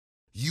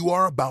You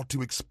are about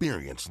to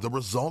experience the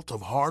result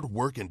of hard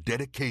work and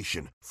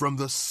dedication from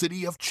the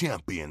City of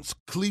Champions,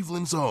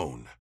 Cleveland's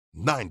own,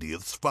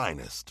 90th's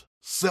finest.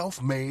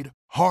 Self-made,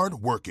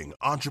 hard-working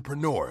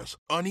entrepreneurs,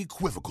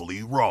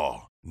 unequivocally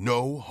raw,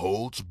 no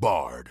holds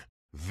barred.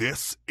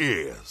 This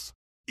is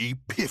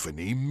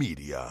Epiphany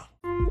Media.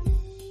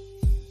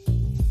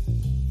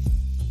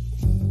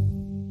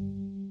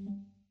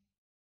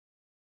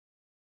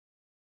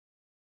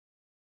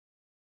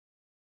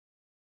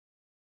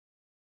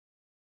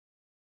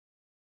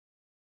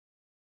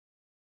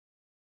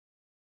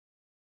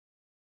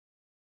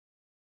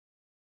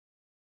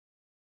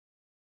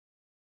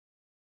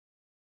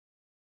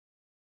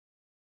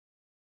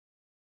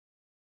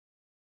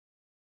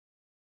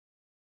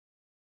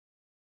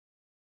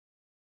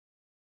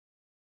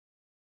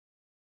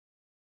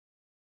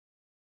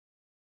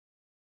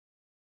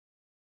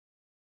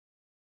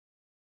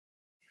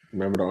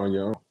 Remember to own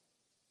your own.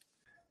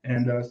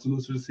 And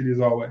salute to the city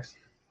as always.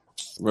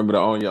 Remember to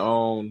own your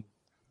own.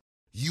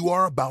 You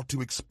are about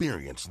to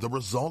experience the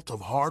result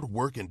of hard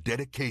work and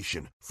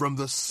dedication from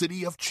the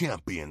City of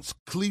Champions,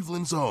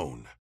 Cleveland's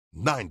own,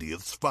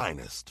 90th's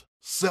finest.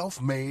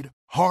 Self-made,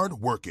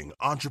 hard-working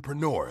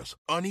entrepreneurs,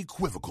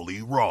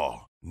 unequivocally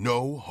raw,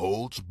 no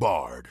holds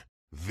barred.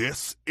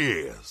 This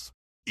is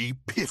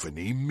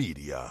Epiphany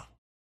Media.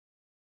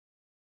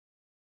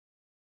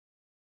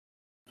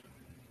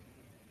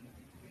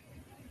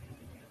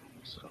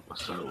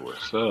 What's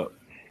up?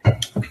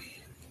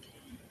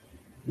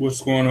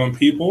 What's going on,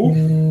 people?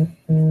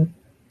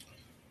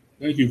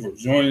 Thank you for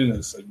joining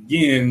us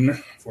again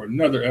for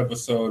another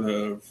episode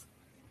of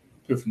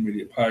Epiphany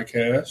Media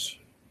Podcast.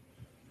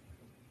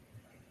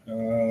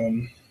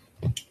 Browns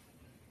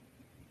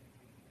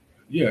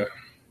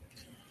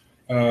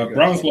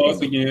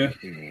lost again.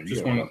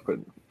 Just want to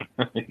put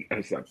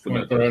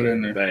that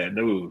in there. Bad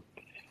news.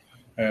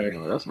 Hey,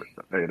 that's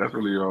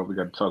really all we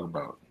got to talk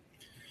about.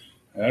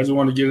 I just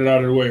want to get it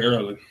out of the way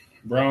early.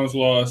 Browns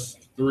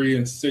lost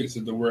 3-6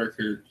 at the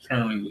record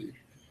currently.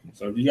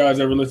 So if you guys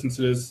ever listen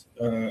to this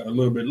a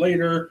little bit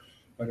later,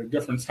 at a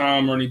different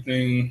time or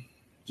anything,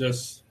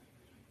 just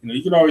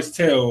you can always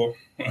tell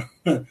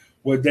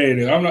what day it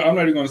is. I'm not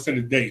even going to say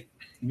the date.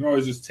 You can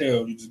always just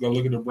tell. You just go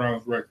look at the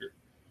Browns record.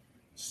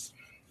 It's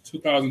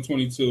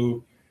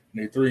 2022,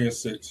 and they're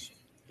 3-6.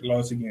 They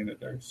lost again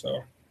today.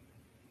 So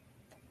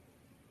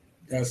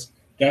that's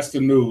the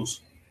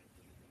news.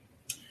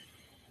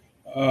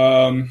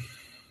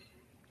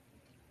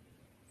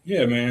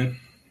 Yeah, man.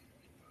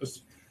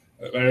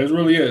 It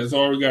really is. It's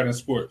all we got in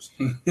sports.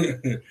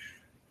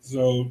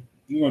 So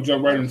we're gonna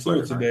jump right into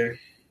it today.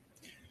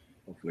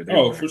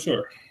 Oh, for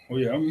sure. Well,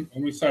 yeah, I'm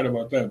excited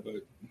about that, but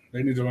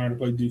they need to learn to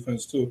play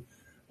defense too.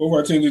 Both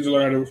our teams need to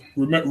learn to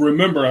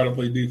remember how to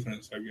play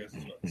defense, I guess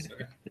is what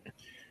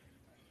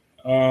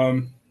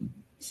I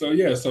say.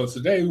 So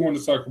today we want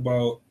to talk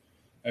about,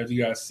 as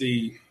you guys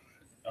see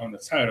on the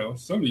title,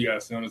 some of you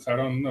guys see on the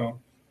title, I don't know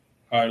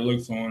how it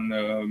looks on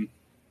the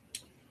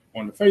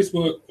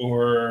Facebook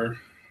or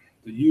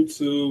the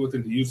YouTube. I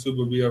think the YouTube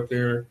will be up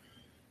there.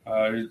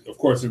 Of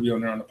course, it'll be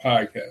on there on the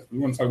podcast. We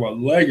want to talk about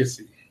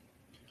legacy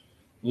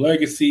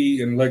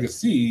and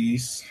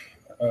legacies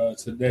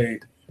today.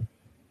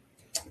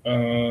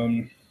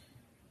 Yeah,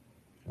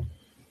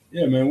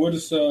 man.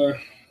 What's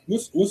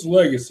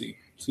legacy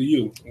to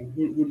you?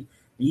 When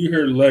you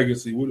hear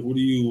legacy, what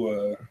do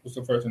you? What's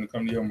the first thing that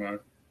comes to your mind?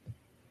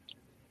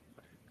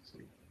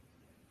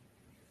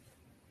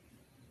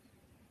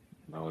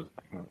 I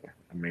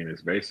mean,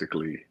 it's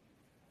basically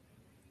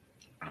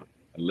a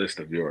list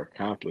of your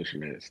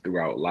accomplishments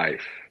throughout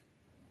life.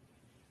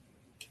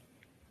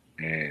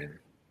 And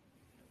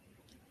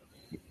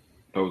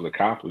those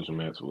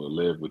accomplishments will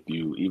live with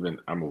you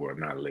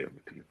not live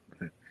with you.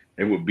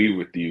 It will be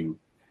with you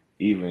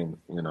even,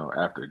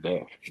 after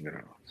death,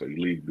 So you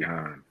leave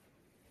behind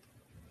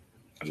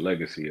a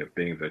legacy of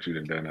things that you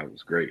done that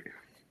was great.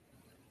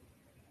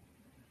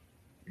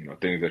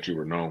 Things that you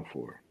were known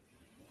for.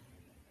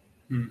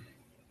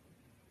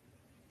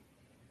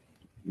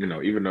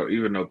 Even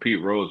though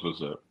Pete Rose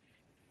was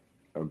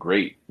a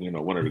great,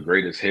 one of the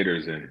greatest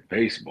hitters in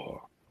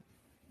baseball,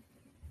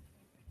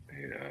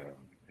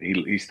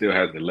 he still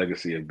has the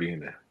legacy of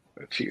being a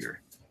cheater.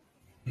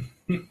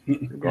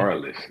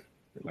 Regardless,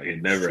 like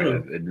it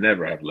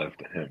never have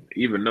left him,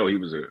 even though he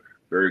was a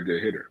very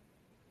good hitter.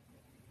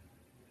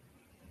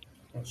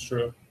 That's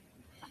true.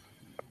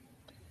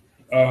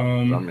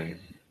 I mean,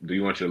 do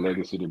you want your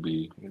legacy to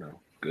be,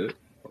 good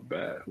or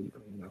bad?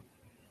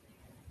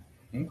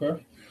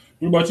 Okay.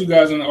 What about you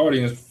guys in the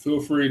audience?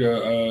 Feel free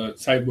to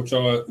type what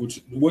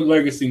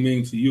legacy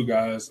means to you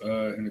guys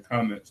in the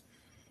comments.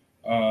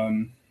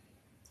 I'm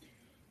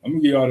gonna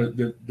give y'all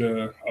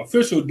the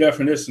official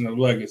definition of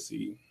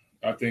legacy.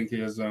 I think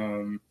is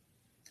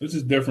this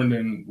is different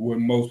than what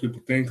most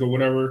people think or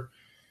whatever.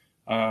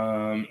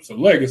 So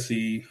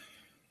legacy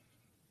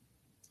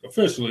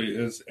officially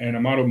is an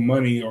amount of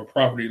money or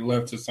property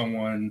left to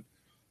someone,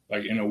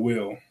 like in a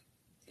will,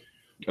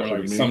 or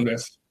like something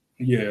that's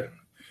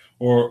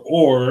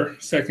Or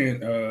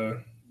second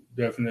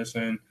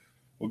definition,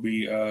 would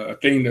be a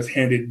thing that's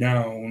handed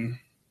down.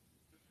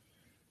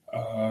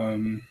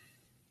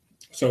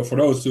 So for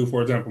those two,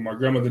 for example, my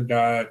grandmother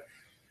died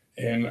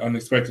and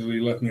unexpectedly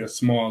left me a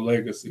small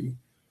legacy,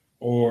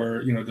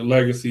 or the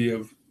legacy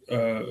of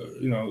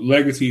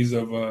legacies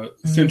of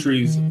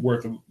centuries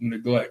worth of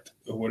neglect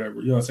or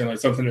whatever. You know what I'm saying? Like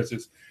something that's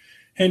just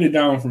handed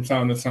down from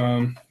time to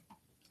time,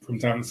 from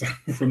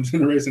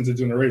generation to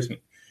generation.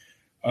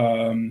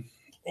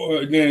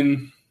 Or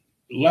then,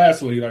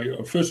 lastly, like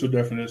official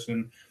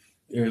definition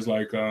is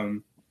like a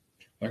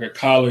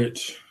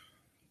college,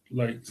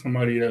 like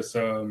somebody that's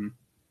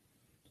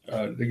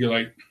they get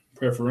like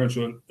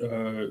preferential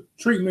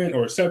treatment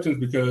or acceptance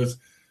because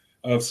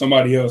of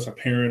somebody else, a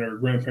parent or a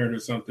grandparent or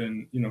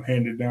something,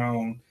 handed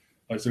down.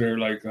 Like, so they're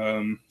like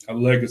a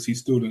legacy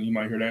student. You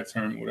might hear that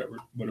term, or whatever.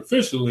 But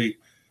officially,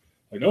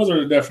 like those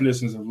are the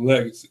definitions of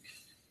legacy.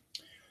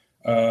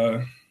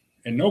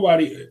 And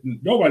nobody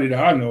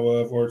that I know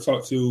of or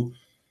talk to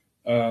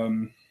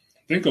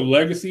think of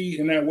legacy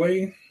in that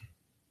way.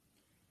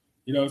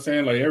 You know what I'm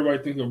saying? Like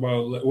everybody think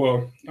about,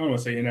 well, I don't want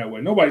to say in that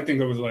way. Nobody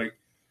think of it as like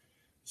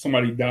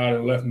somebody died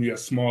and left me a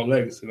small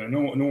legacy. Like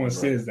no one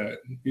says that.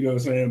 You know what I'm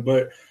saying?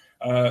 But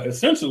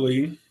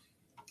essentially,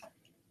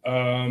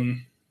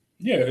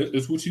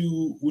 it's what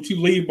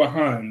you leave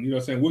behind. You know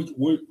what I'm saying?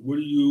 What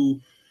do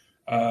you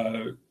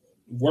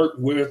work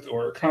with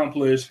or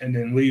accomplish and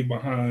then leave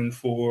behind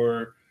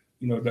for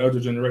the other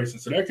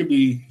generations? So that could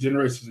be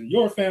generations in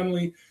your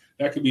family.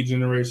 That could be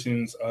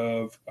generations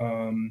of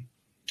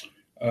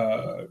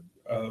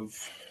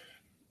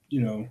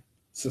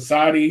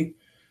society,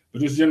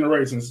 but just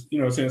generations. You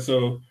know what I'm saying?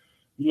 So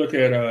you look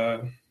at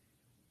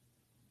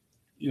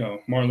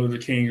Martin Luther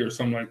King or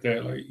something like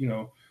that, like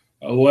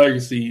a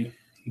legacy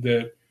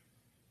that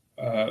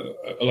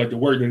like the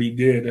work that he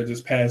did that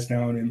just passed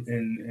down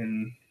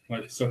and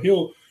like, so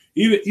he'll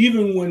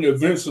even when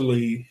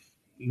eventually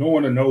no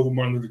one will know who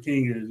Martin Luther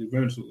King is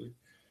eventually,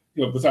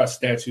 besides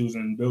statues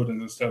and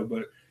buildings and stuff,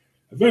 but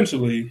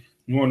eventually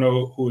you won't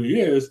know who he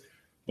is,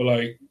 but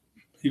like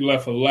he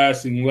left a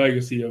lasting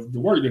legacy of the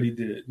work that he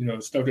did,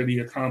 stuff that he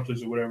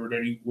accomplished or whatever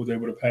that he was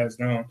able to pass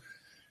down.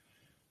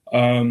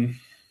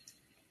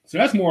 So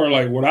that's more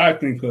like what I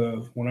think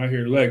of when I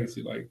hear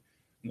legacy. Like,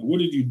 what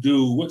did you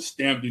do? What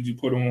stamp did you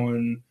put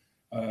on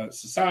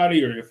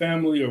society or your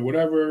family or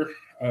whatever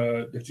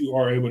that you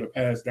are able to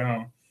pass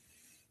down?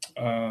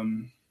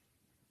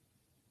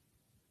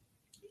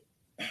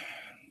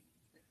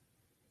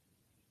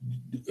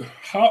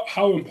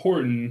 How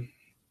important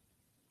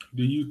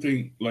do you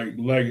think like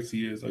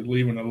legacy is, like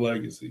leaving a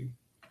legacy?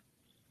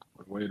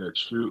 The way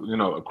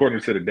that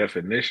according to the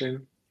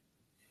definition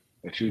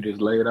that you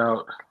just laid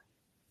out,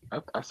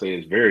 I say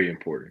it's very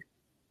important.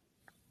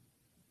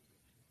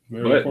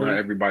 Very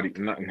important.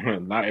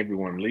 Not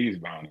everyone leaves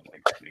behind a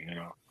legacy.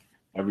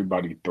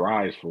 Everybody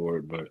thrives for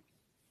it, but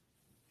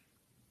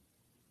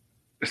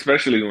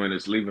especially when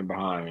it's leaving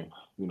behind,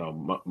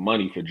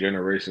 money for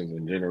generations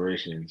and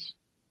generations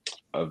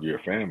of your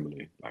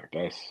family. Like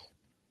that's,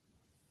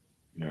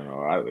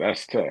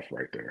 that's tough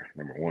right there.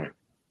 Number one,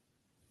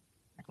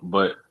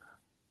 but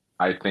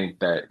I think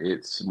that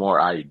it's more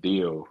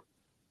ideal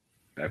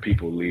that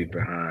people leave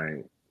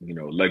behind,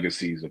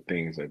 legacies of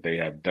things that they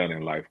have done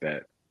in life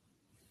that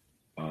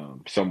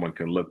someone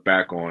can look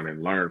back on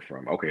and learn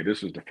from. Okay,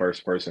 this was the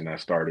first person that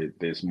started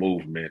this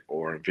movement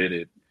or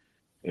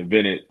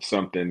invented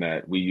something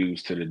that we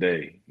use to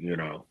today,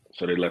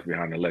 so they left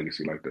behind a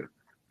legacy. Like the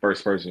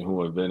first person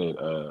who invented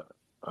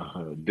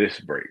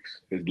disc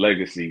brakes, his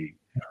legacy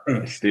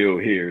is still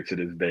here to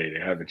this day. They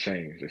haven't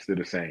changed. They're still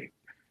the same.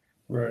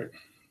 Right.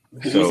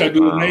 So, what's that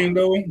dude's name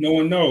though? No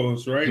one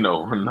knows, right?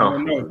 No one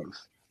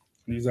knows.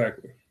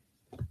 Exactly.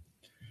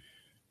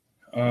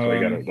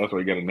 That's why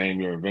you got to name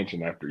your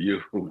invention after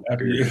you.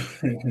 After you.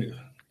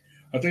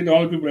 I think the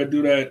only people that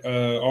do that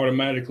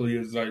automatically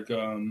is like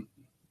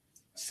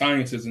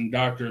scientists and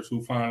doctors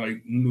who find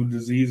like new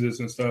diseases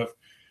and stuff.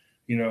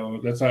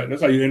 That's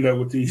how you end up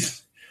with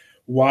these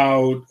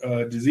wild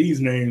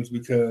disease names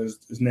because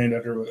it's named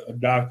after a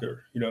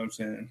doctor. You know what I'm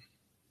saying?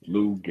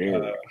 Lou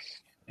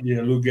Gehrig's.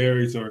 Lou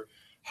Gehrig's or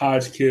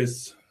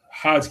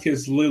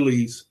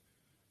Hodgkin's-Lilly's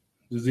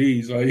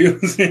disease. Like, you know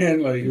what I'm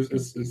saying? Like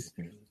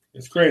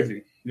it's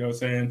crazy. You know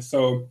what I'm saying?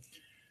 So,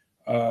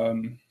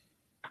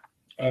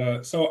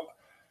 so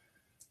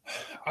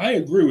I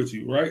agree with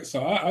you, right?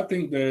 So I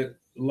think that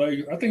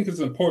I think it's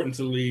important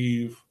to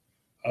leave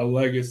a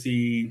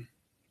legacy.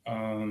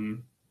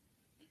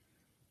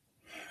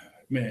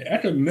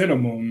 At the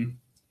minimum,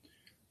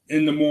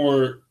 in the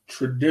more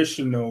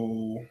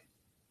traditional,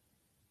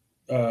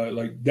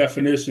 like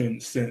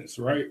definition sense,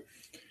 right?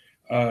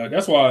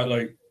 That's why,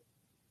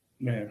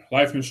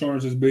 life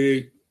insurance is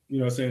big. You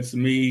know what I'm saying, to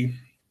me,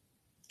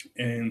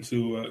 and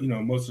to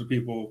most of the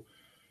people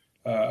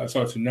I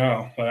talk to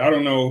now. Like I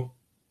don't know,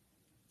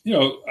 I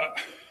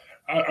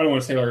don't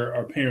want to say like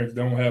our parents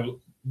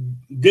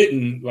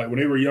didn't like when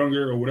they were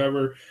younger or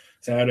whatever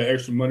to have the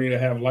extra money to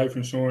have life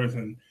insurance,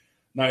 and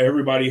not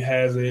everybody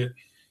has it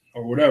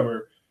or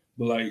whatever.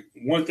 But like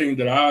one thing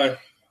that I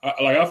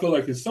feel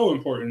like it's so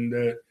important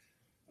that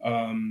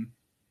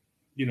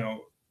You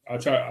know,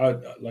 that's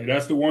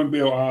the one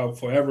bill I'll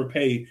forever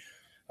pay.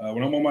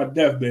 When I'm on my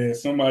deathbed,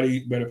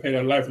 somebody better pay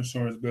that life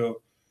insurance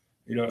bill.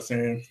 You know what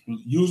I'm saying?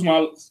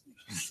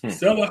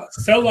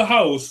 Sell a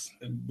house,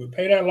 but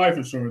pay that life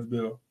insurance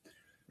bill.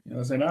 You know what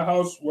I'm saying? That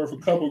house worth a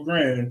couple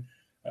grand.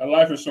 That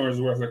life insurance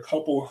is worth a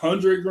couple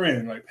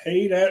 $100,000. Like,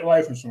 pay that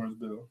life insurance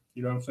bill.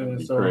 You know what I'm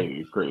saying? So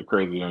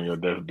crazy on your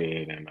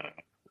deathbed, and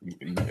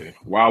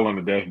while on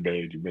the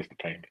deathbed, you missed the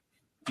payment.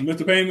 You missed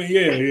the payment?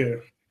 Yeah.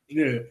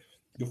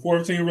 The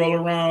 14th roll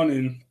around,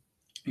 and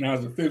now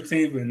it's the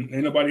 15th, and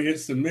ain't nobody hit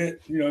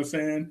submit. You know what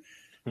I'm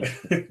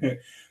saying?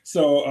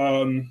 So,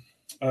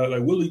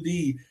 like Willie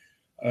D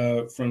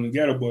from the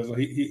Ghetto Boys, like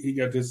he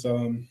got this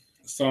song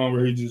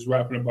where he's just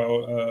rapping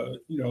about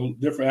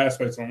different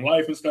aspects on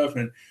life and stuff,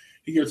 and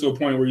he gets to a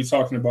point where he's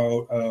talking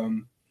about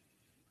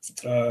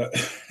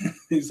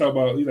he's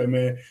like,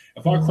 man,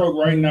 if I croak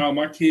right now,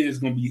 my kids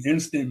gonna be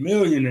instant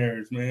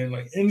millionaires, man,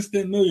 like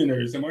instant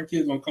millionaires, and my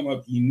kids gonna come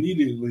up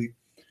immediately.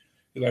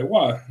 He's like,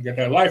 why? You got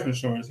that life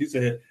insurance. He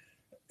said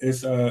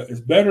it's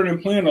better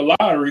than playing the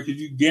lottery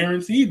because you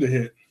guaranteed to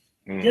hit.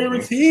 Mm-hmm.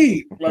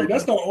 Guaranteed. Like,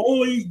 that's the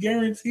only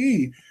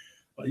guarantee.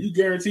 Like, you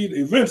guaranteed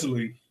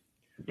eventually.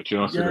 But you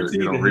don't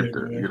reap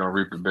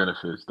the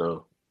benefits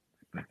though.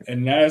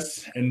 And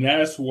that's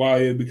why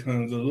it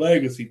becomes a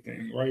legacy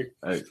thing, right?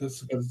 Hey.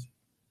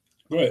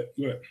 Go ahead.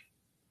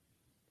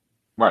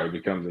 Right, it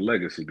becomes a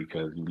legacy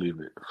because you leave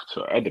it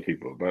to other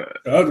people. But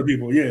other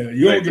people, yeah,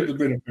 you don't get the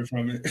benefit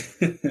from it.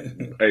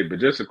 Hey, but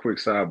just a quick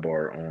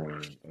sidebar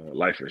on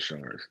life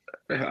insurance.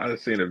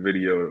 I've seen a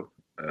video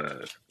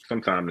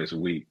sometime this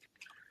week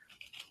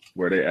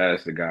where they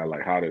asked the guy,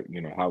 like, how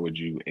would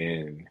you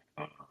end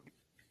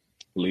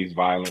police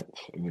violence,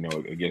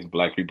 against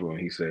Black people, and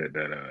he said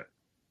that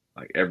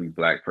like every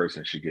Black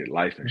person should get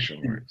life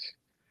insurance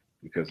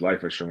because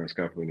life insurance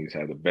companies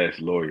have the best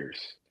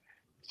lawyers.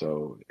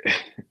 So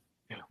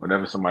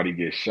whenever somebody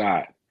gets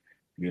shot,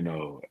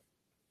 the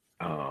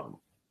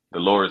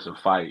lawyers will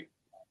fight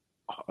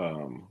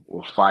and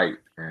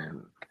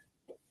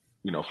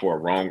for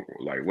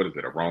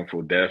a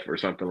wrongful death or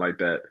something like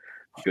that,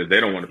 because they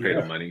don't want to pay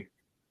the money.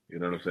 You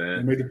know what I'm saying?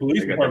 They made the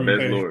police department the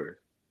best pay. Lawyers.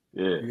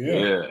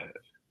 Yeah.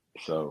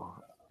 So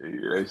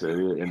they said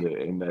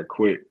in that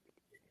quick.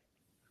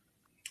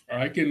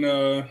 I can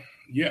I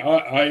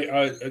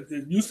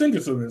you sent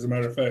it to me, as a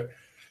matter of fact,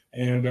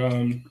 and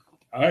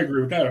I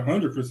agree with that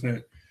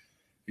 100%.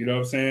 You know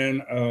what I'm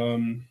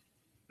saying?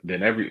 Then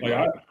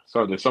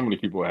so there's so many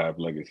people have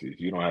legacies.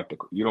 You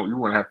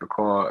wouldn't have to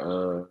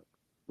call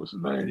what's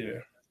his name? Yeah.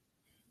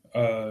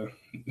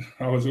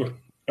 I was going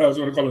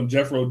to call him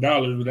Jeffro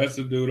Dollars, but that's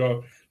the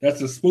dude.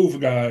 That's a spoof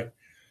guy.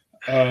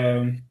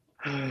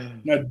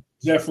 Not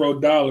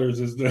Jeffro Dollars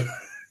is the.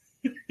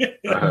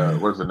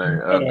 What's the name?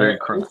 Ben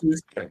Crump.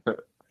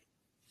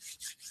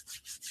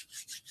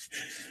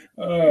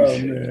 Oh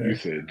man! You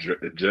said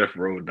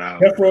Jeffro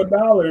Dollars. Jeffro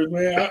Dollars,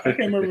 man. I can't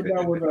remember if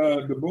that was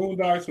the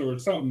Boondocks or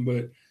something,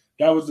 but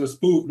that was the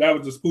spoof. That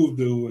was the spoof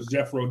dude. Was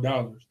Jeffro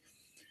Dollars?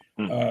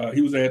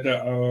 He was at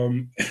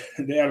the.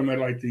 They had him at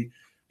like the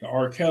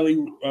R. Kelly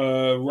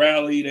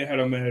rally. They had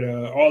him at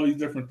all these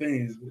different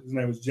things. His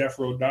name was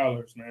Jeffro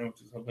Dollars, man,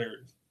 which is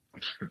hilarious.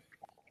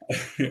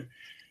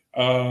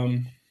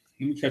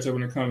 Let me catch up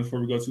in the comments before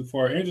we go too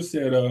far. Angel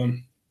said,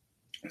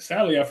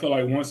 sadly, I feel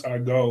like once I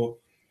go,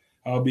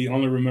 I'll be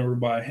only remembered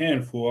by a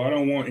handful. I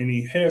don't want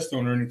any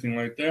headstone or anything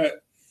like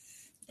that.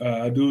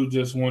 I do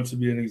just want to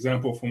be an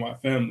example to my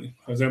family.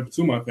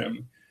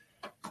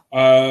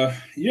 Yeah,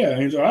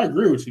 Angel, I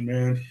agree with you,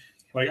 man.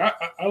 Like,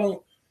 I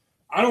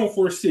don't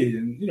foresee,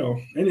 and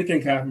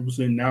anything can happen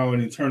between now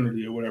and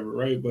eternity or whatever,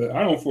 right? But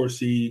I don't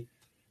foresee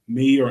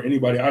me or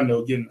anybody I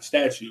know getting a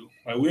statue.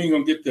 Like, we ain't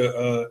gonna get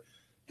the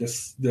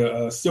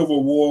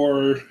Civil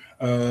War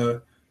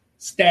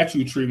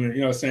statue treatment.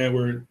 You know what I'm saying?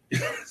 Where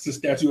it's a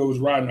statue that was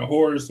riding a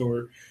horse,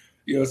 or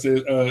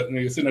sitting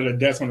at a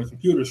desk on a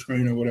computer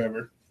screen or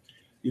whatever.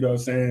 You know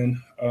what I'm saying?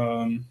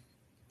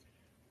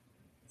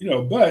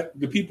 But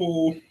the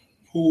people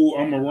who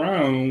I'm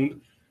around,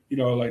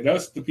 like,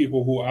 that's the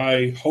people who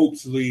I hope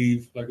to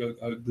leave like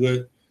a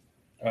good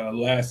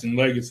lasting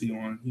legacy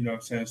on. You know what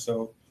I'm saying?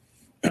 So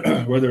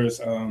whether it's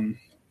my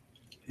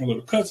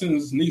little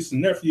cousins, nieces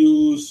and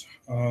nephews,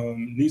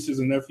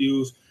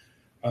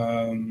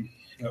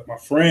 my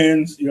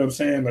friends, you know what I'm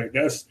saying? Like,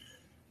 that's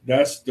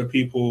the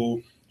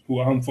people who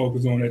I'm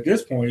focused on at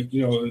this point,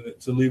 to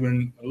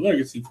leaving a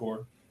legacy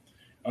for.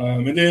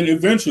 And then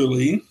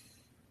eventually,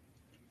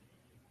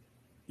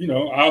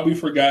 I'll be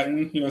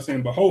forgotten, you know what I'm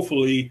saying? But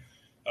hopefully,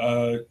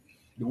 the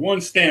one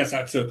stance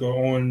I took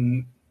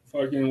on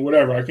fucking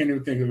whatever, I can't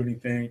even think of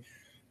anything,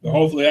 but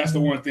hopefully that's the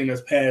one thing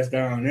that's passed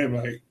down. They're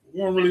like, we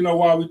don't really know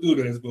why we do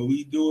this, but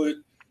we do it.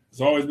 It's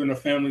always been a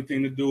family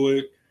thing to do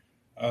it.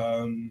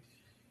 And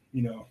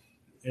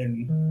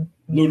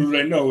little do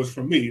they know it's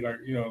from me, like,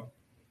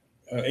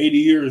 80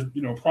 years,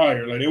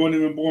 prior. Like, they weren't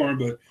even born,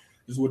 but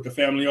it's what the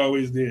family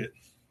always did.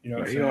 He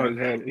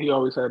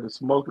always had the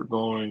smoker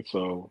going,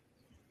 so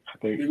I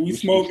think we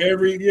smoke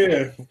every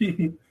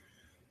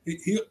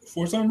he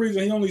for some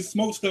reason he only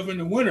smokes stuff in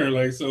the winter.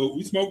 Like, so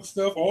we smoke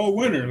stuff all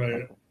winter.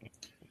 Like,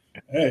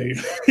 hey,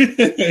 you know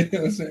what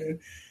I'm saying?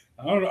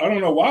 I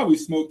don't know why we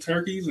smoke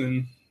turkeys,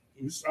 and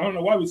I don't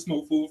know why we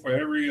smoke food for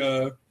every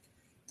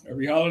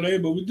holiday,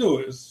 but we do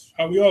it. It's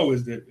how we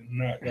always did.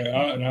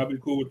 And I'll be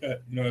cool with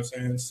that. You know what I'm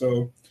saying?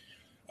 So,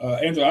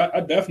 Angel, I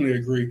definitely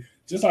agree.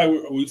 Just like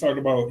we talked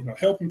about, you know,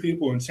 helping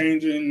people and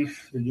changing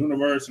the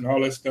universe and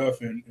all that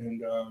stuff, and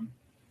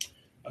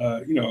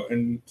you know,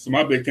 and so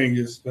my big thing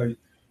is like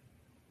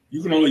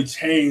you can only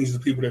change the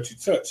people that you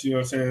touch. You know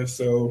what I'm saying?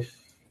 So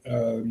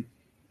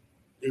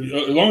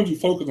as long as you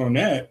focus on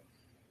that,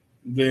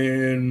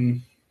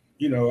 then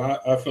you know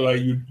I feel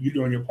like you're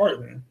doing your part.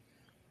 Then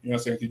you know what I'm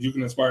saying, because you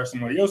can inspire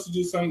somebody else to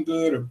do something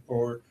good,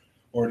 or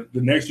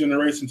the next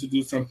generation to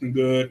do something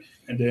good,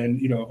 and then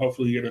you know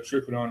hopefully you get a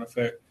trickle down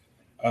effect.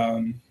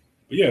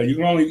 But yeah, you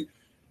can only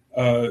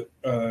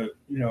you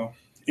know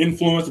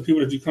influence the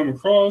people that you come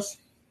across.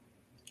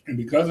 And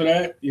because of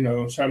that, you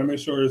know, try to make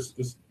sure it's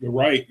a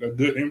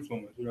good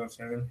influence. You know what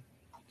I'm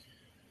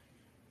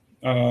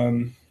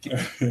saying?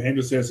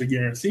 Angel says a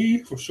guarantee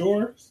for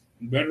sure,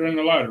 better than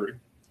the lottery.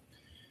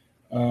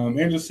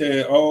 Angel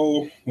said,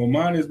 "Oh, well,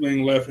 mine is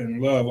being left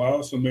in love. I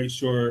also make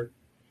sure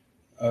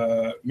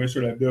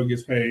that bill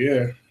gets paid.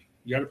 Yeah,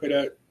 you got to pay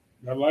that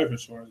life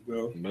insurance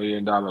bill. $1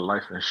 million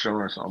life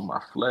insurance on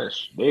my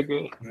flesh,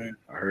 nigga. Man.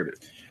 I heard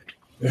it.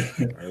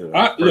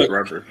 First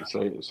rapper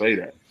to say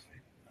that.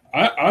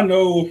 I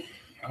know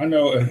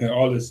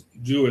all this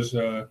Jewish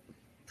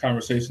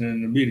conversation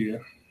in the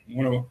media.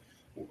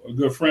 A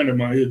good friend of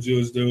mine, he's a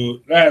Jewish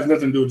dude. That has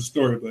nothing to do with the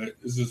story, but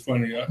it's just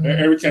funny.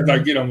 Every chance I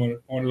get, I want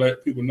to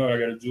let people know I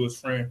got a Jewish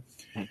friend.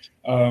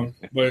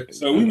 But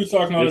so we were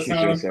talking all the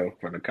time. Yourself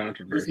for the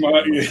controversy.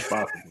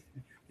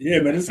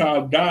 Yeah, man, this is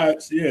how it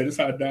dies. Yeah, this is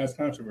how it dies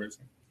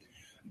controversy.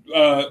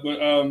 But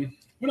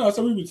no,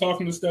 so we were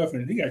talking and stuff,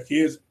 and he got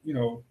kids, you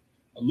know,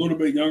 a little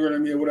bit younger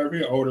than me or whatever.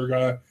 He's an older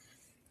guy.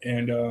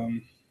 And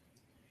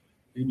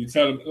he'd be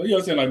telling, you know what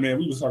I'm saying, like, man,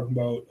 we was talking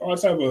about all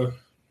type of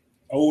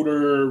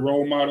older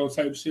role model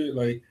type shit,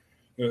 like,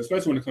 you know,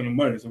 especially when it comes to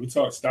money. So we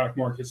talk stock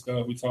market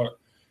stuff. We talk,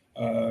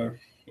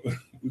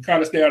 we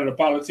kind of stay out of the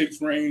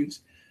politics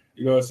range,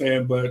 you know what I'm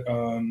saying? But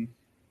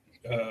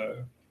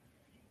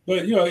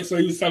you know, so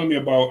he was telling me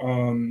about,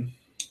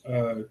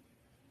 my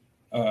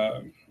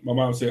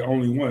mom said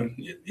only one.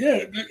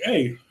 Yeah,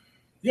 hey,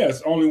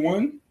 yes, only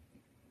one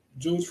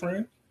Jewish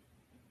friend.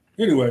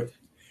 Anyway.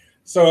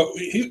 So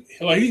he's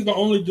the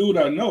only dude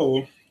I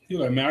know. He's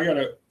like, man, I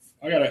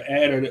gotta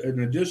add an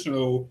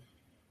additional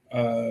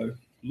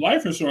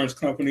life insurance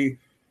company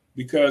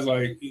because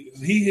like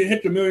he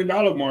hit the $1 million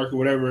mark or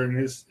whatever, and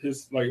his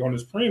like on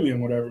his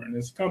premium whatever, and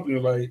his company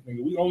was like,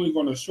 we only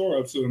going to shore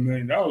up to $1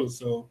 million,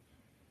 so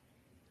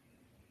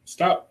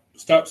stop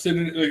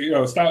sending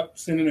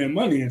in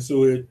money, and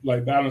so it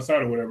like balance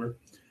out or whatever.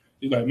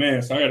 He's like,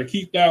 man, so I got to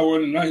keep that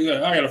one, and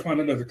I got to find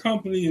another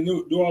company and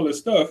do all this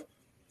stuff.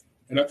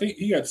 And I think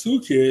he got 2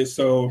 kids,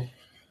 so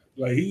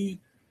like he's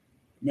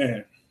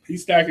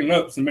stacking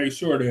up to make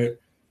sure that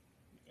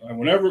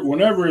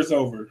whenever it's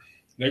over,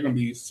 they're gonna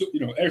be, you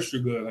know, extra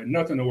good, like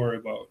nothing to worry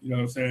about. You know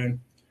what I'm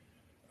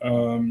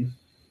saying?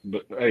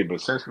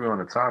 But since we're on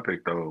the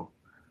topic though,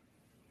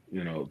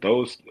 you know,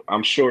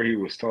 I'm sure he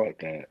was taught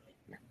that,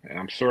 and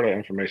I'm sure that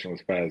information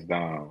was passed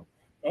down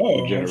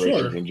through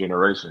generations and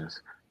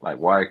generations. Like,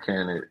 why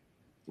can't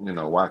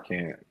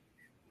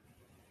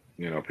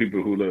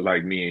people who look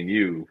like me and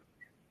you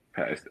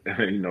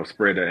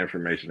spread that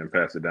information and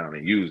pass it down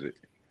and use it.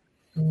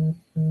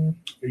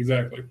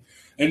 Exactly.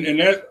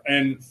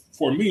 And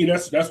for me,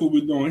 that's what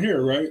we're doing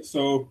here, right?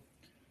 So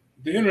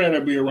the internet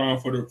will be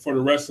around for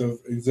the rest of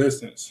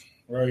existence,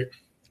 right?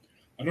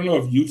 I don't know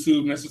if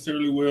YouTube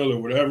necessarily will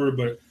or whatever,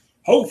 but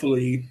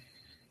hopefully,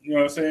 you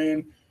know what I'm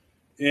saying,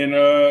 in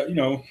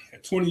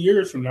 20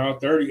 years from now,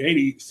 30,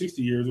 80,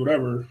 60 years,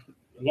 whatever,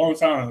 a long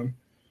time,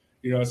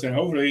 you know what I'm saying?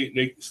 Hopefully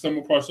they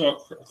stumble across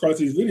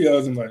these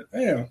videos and like,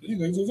 damn, these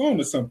niggas was on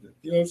to something.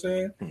 You know what I'm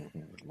saying?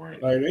 Mm-hmm.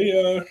 Right. Like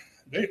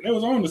they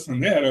was on to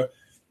something.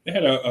 They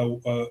had a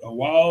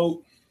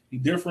wild,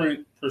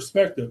 different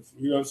perspective.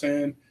 You know what I'm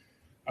saying?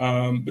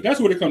 But that's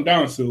what it comes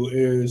down to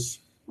is,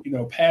 you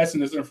know,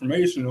 passing this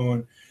information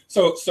on.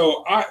 So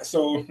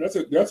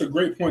that's a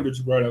great point that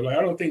you brought up. Like,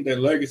 I don't think that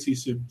legacy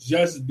should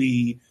just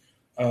be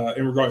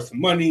in regards to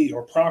money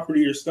or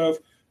property or stuff,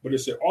 but it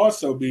should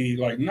also be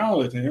like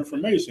knowledge and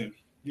information.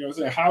 You know what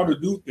I'm saying? How to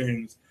do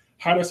things,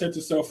 how to set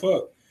yourself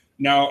up.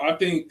 Now, I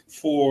think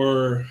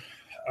for,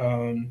 I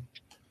don't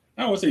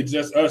want to say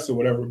just us or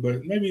whatever,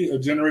 but maybe a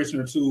generation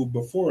or two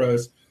before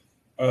us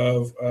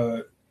of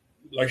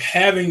like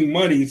having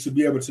money to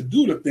be able to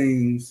do the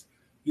things,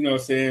 you know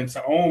what I'm saying,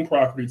 to own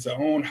property, to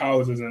own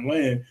houses and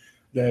land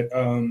that,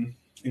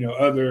 you know,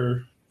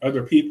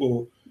 other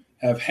people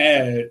have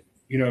had,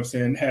 you know what I'm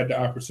saying, had the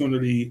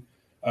opportunity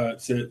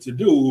to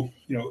do,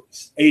 you know,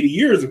 80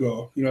 years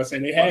ago. You know what I'm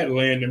saying? They had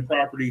land and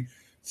property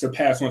to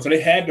pass on. So they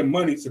had the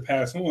money to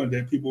pass on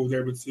that people was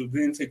able to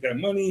then take that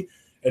money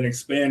and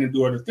expand and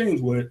do other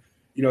things with,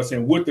 you know what I'm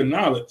saying, with the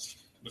knowledge.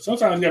 But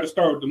sometimes you got to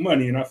start with the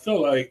money, and I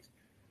feel like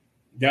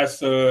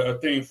that's a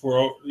thing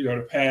for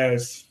the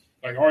past,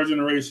 like our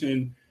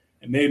generation,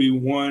 and maybe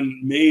one,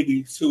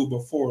 maybe two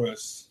before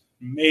us,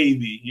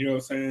 maybe. You know what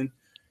I'm saying?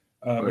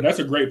 But that's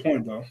a great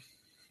point, though.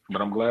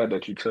 But I'm glad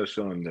that you touched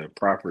on the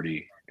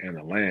property and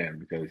the land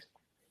because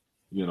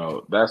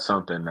that's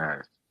something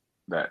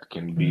that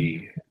can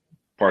be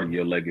part of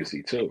your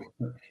legacy too.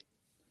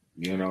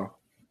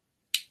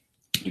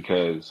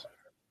 Because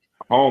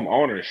home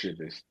ownership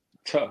is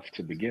tough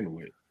to begin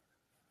with.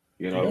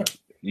 Yeah.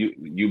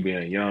 You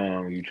being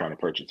young, you trying to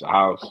purchase a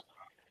house,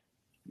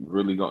 you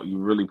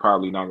really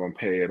probably not gonna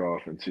pay it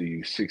off until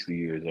you 60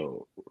 years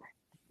old.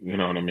 You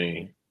know what I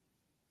mean?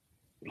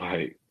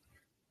 Like,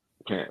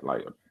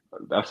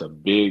 that's a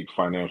big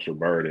financial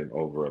burden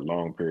over a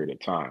long period of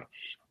time.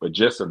 But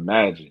just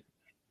imagine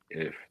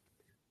if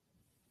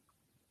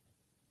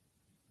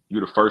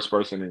you're the first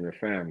person in your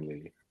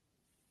family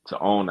to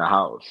own a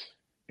house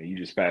and you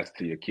just pass it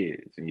to your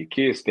kids and your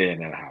kids stay in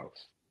that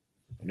house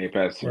and they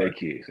pass it to their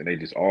kids and they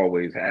just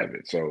always have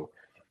it. So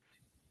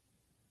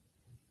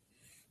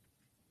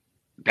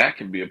that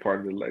can be a part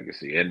of the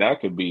legacy, and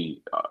that could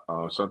be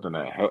something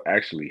that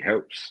actually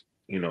helps,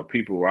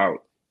 people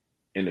out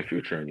in the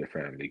future in your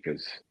family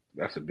because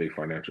that's a big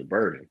financial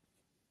burden.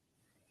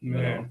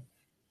 Man,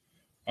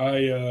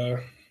 I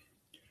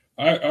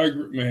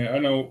agree, man. I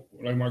know,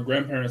 like my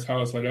grandparents'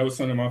 house, like that was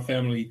something my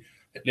family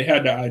they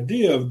had the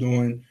idea of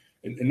doing.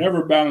 It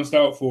never balanced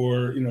out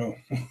for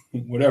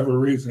whatever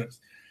reasons,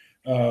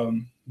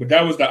 but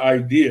that was the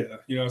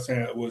idea. You know what I'm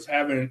saying? It was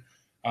having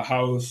a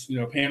house,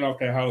 paying off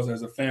that house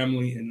as a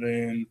family, and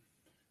then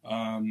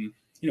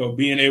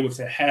being able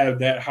to have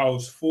that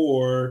house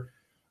for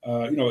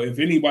if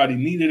anybody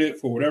needed it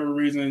for whatever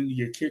reason,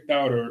 you get kicked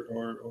out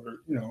or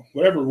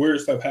whatever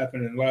weird stuff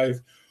happened in life,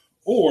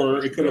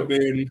 or it could have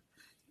been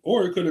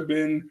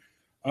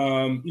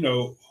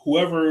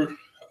whoever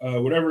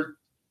whatever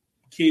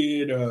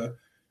kid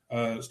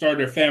started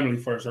their family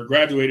first or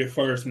graduated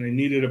first and they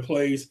needed a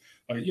place,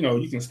 like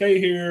you can stay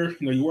here,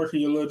 you work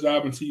in your little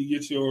job until you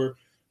get your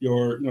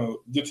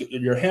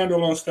your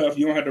handle on stuff.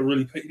 You don't have to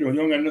really pay, you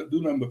don't got to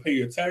do nothing but pay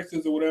your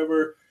taxes or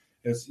whatever.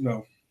 It's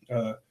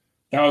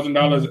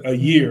 $1,000 a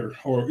year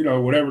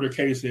or whatever the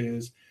case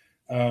is.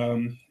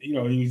 You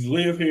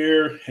live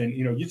here and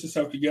get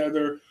yourself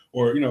together,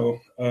 or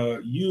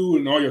you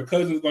and all your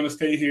cousins going to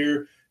stay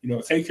here,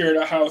 take care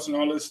of the house and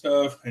all this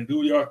stuff and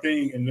do your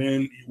thing. And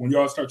then when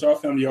y'all start your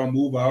family, y'all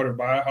move out or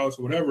buy a house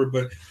or whatever.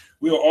 But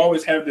we'll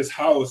always have this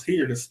house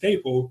here, the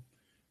staple,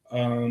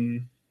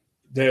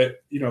 that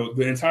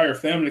the entire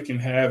family can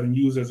have and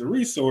use as a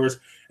resource.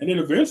 And then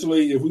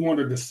eventually, if we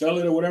wanted to sell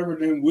it or whatever,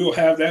 then we'll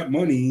have that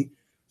money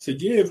to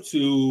give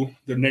to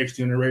the next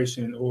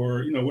generation,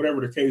 or whatever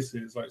the case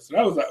is. Like, so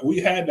that was we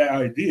had that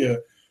idea,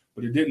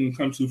 but it didn't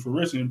come to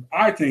fruition.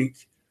 I think,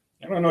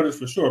 I don't know this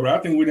for sure, but I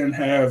think we didn't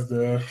have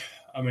we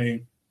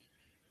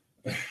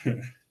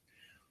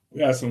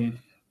had some.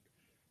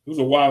 It was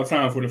a wild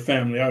time for the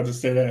family. I'll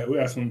just say that we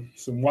had some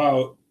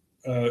wild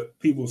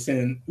people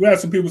saying. We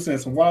had some people saying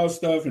some wild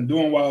stuff and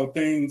doing wild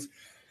things.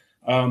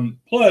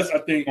 Plus, I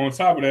think on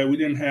top of that, we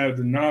didn't have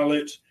the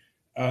knowledge.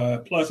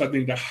 Plus, I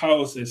think the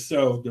house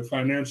itself, the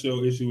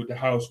financial issue with the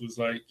house was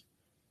like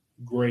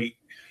great.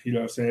 You know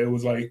what I'm saying? It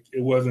was like,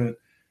 it wasn't,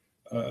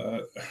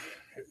 it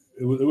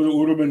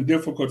would have been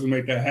difficult to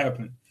make that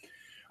happen.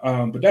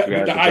 But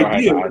the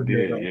idea was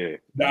there, though. Yeah.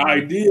 The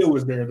idea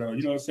was there, though.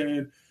 You know what I'm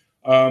saying?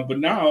 But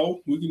now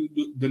we can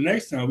do, the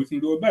next time we can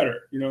do it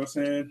better. You know what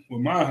I'm saying?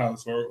 With my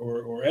house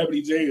or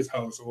Ebony J's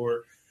house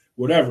or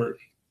whatever,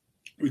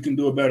 we can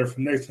do it better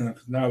for next time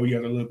because now we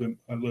got a little bit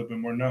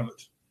more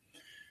knowledge.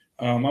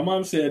 My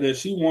mom said that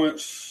she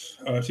wants.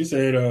 She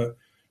said,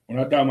 when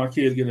I die, my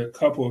kids get a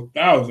couple of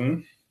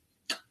 $1,000.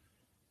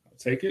 I'll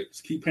take it.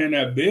 Just keep paying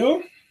that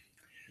bill.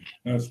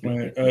 That's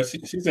playing.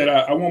 She said,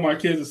 I want my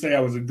kids to say I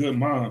was a good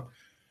mom.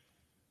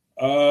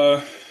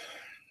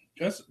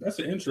 That's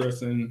an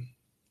interesting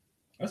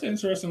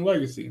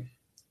legacy.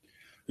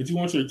 Did you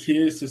want your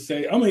kids to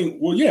say? I mean,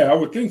 well, yeah, I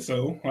would think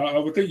so. I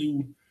would think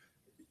you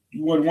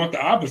wouldn't want the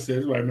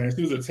opposite, right, man?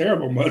 She was a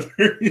terrible mother.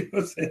 You know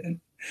what I'm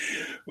saying?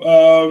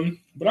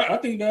 But I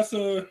think that's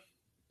an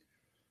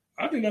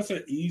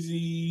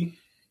easy.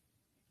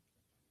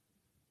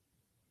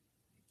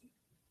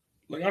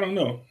 Like, I don't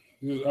know.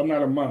 I'm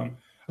not a mom.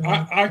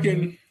 I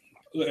can,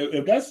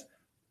 if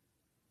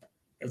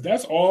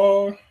that's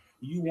all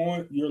you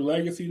want your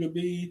legacy to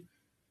be,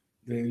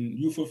 then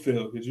you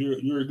fulfill because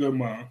you're a good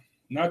mom.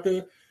 Not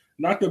the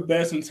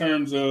best in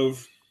terms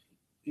of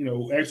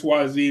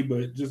XYZ,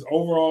 but just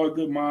overall a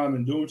good mom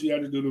and doing what you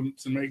got to do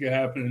to make it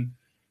happen.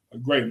 A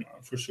great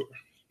mom for sure.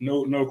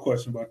 No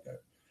question about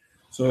that.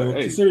 So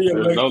consider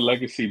your there's no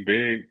legacy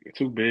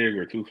too big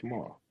or too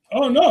small.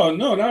 Oh no,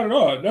 not at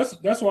all.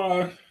 That's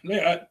why.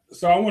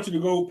 So I want you to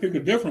go pick a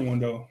different one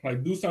though.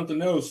 Like do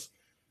something else,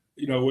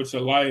 with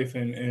your life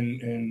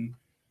and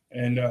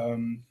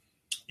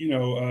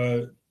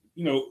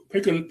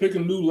pick a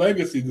new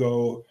legacy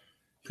goal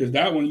because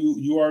that one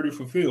you already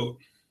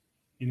fulfilled.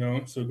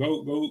 So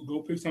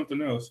go pick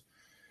something else.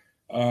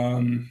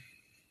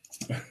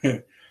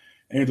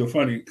 Angel,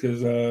 funny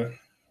because we're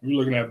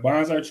looking at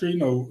bonsai tree. You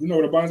know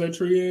what a bonsai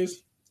tree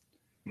is?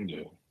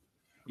 Yeah.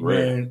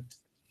 Rare. Man,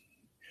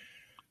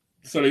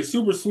 so they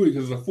super sweet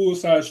because it's a full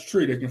size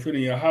tree that can fit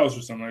in your house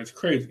or something. It's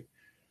crazy.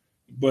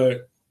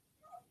 But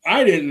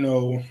I didn't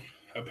know.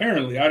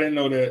 Apparently, I didn't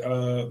know that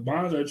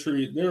bonsai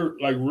tree, they're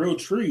like real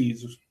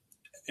trees.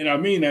 And I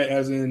mean that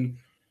as in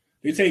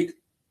they take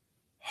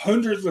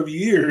hundreds of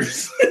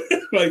years,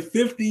 like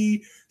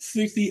 50,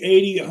 60,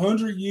 80,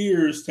 100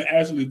 years to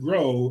actually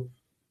grow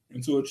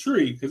into a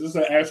tree because it's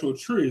an actual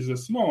tree. It's a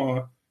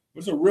small,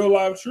 it's a real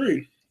live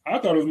tree. I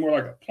thought it was more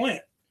like a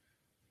plant.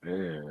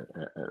 Yeah,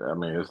 I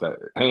mean it's that,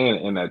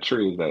 and that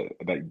tree is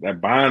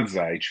that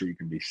bonsai tree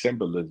can be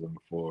symbolism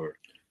for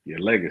your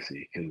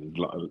legacy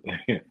because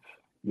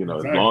you know,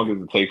 as Exactly. long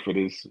as it takes for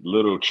this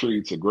little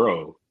tree to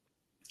grow,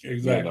 you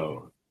Exactly.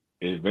 know,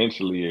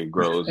 eventually it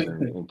grows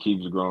and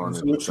keeps growing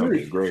Into a into something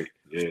tree. great.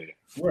 Yeah.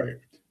 Right.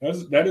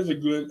 That is a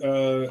good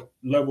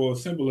level of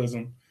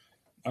symbolism.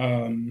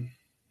 That's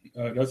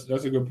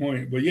a good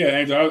point. But yeah,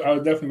 Angel, I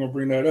was definitely gonna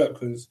bring that up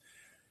because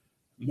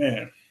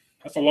man,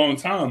 that's a long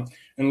time.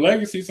 And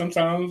legacy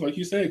sometimes, like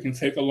you said, can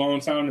take a long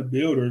time to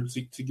build or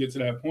to get to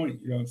that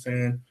point. You know what I'm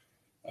saying?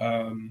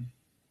 Um,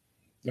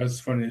 that's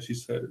funny that she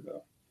said it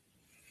though.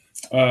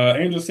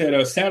 Angel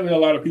said, sadly, a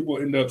lot of people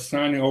end up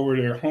signing over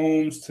their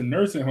homes to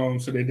nursing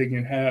homes so that they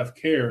can have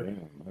care. Yeah,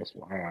 that's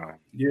why.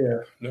 Yeah,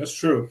 that's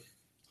true.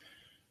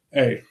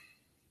 Hey,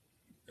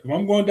 if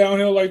I'm going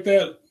downhill like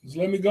that, just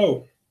let me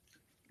go.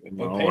 In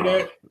my But own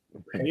house.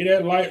 pay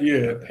that life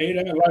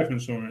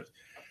insurance.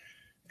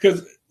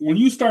 Because when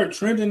you start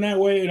trending that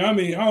way, and I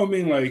don't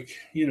mean like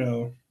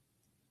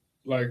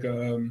like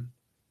a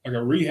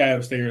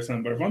rehab stay or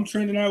something. But if I'm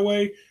trending that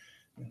way,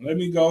 let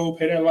me go,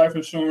 pay that life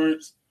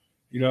insurance.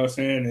 You know what I'm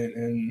saying,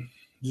 and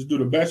just do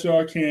the best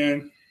y'all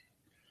can,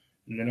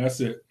 and then that's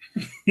it.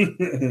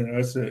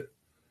 That's it.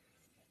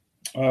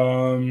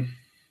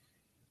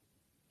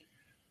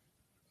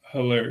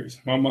 Hilarious.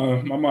 My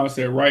mom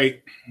said,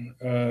 right,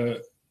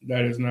 that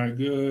is not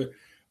good.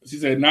 She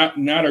said, not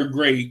or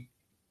great.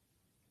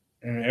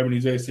 And Ebony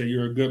J said,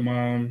 you're a good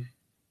mom.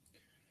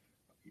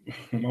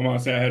 My mom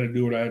said I had to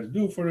do what I had to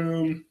do for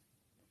them.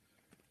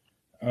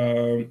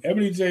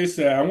 Ebony J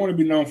said, I want to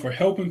be known for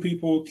helping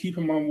people,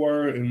 keeping my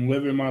word, and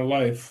living my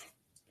life.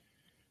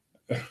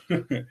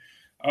 What?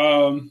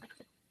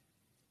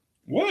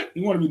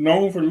 You want to be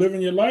known for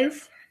living your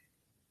life?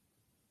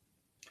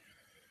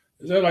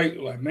 Is that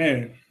like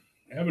man,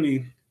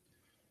 Ebony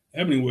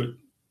would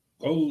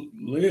go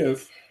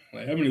live.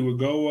 Like Ebony would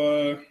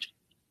go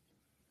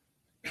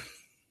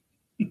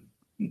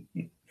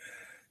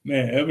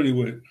man, Ebony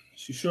would.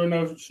 She sure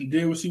enough she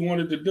did what she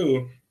wanted to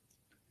do.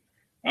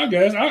 I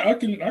guess I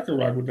can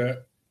rock with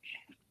that.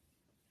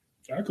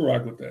 I can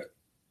rock with that.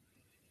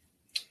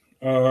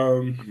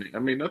 I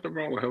mean, nothing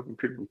wrong with helping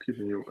people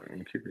keeping your word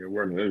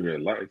and living your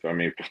life. I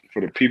mean,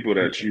 for the people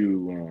that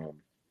you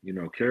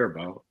care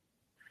about,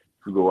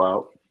 to go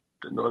out,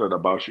 to know that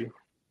about you.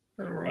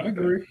 Nothing wrong I with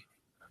that. agree.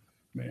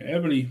 Man,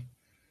 Ebony,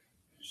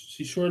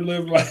 she sure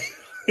lived like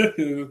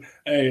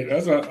hey,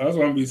 that's what I'm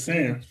gonna be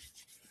saying.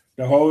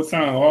 The whole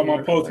time, all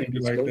my posts Like gonna be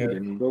it's like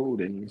that.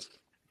 golden.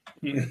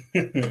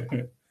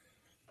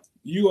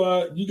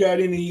 You got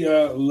any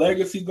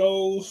legacy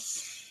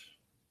goals?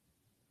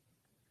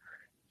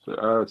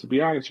 So, to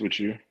be honest with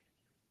you,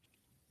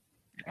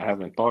 I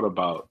haven't thought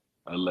about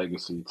a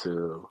legacy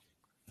till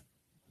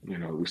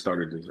we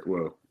started this.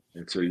 Well,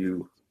 until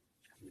you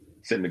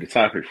sent me the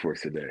topic for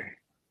today,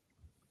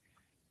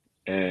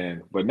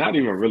 but not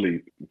even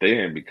really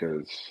then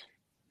because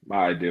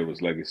my idea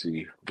was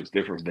legacy was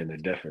different than the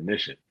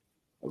definition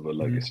of a Mm-hmm.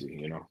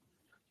 legacy.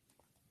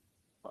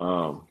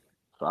 So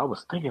I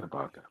was thinking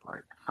about that,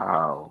 like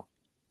how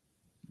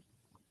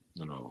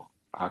can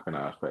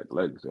I affect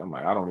legacy? I'm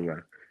like, I don't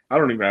even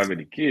have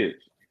any kids.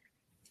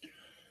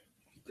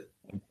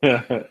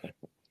 I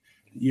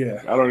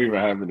Yeah. don't even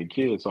have any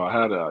kids, so I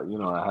had a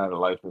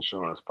life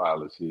insurance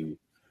policy.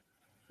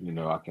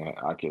 I can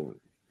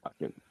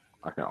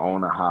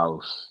own a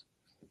house,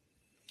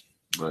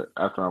 but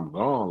after I'm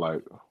gone,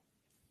 like,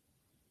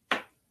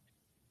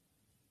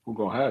 who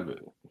gonna have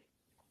it?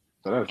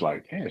 So that's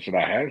like, damn, should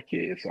I have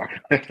kids so I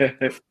can,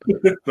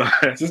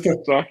 just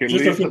to so I can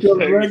just to leave some fulfill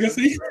the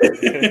legacy?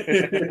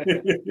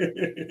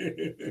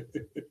 legacy.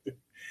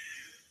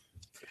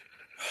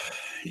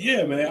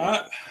 Yeah, man,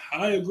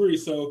 I agree.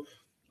 So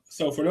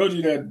for those of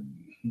you that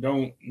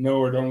don't know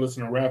or don't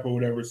listen to rap or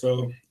whatever,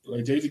 so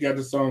like Jay-Z got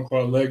this song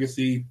called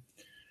Legacy,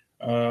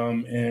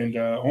 and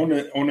on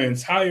the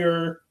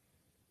entire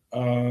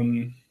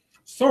song,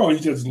 he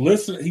just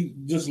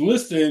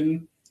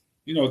listing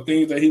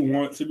things that he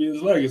wants to be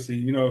his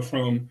legacy.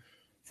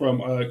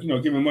 From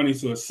giving money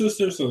to his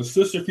sister so his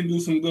sister can do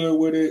some good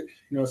with it.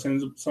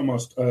 Saying some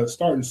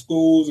starting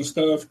schools and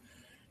stuff.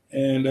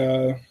 And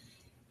I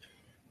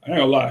ain't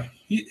gonna lie,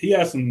 he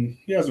has some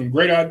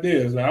great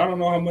ideas. I don't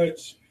know how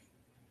much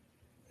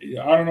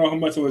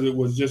of it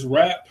was just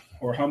rap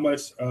or how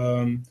much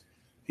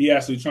he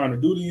actually trying to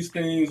do these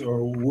things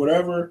or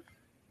whatever.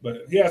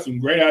 But he has some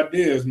great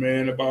ideas,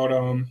 man.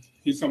 About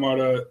he's talking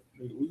about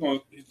we're gonna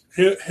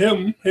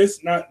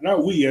his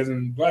not we as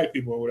in black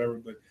people or whatever,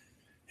 but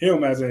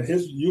him as in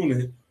his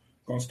unit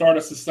gonna start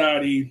a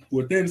society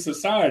within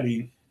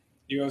society.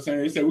 You know what I'm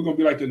saying? He said we're gonna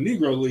be like the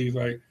Negro League,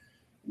 like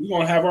we're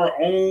gonna have our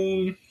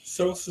own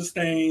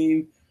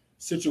self-sustained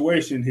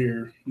situation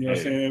here. You know what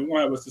I'm saying? We're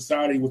gonna have a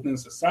society within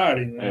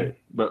society, man.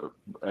 But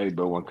when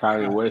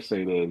Kanye West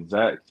say the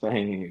exact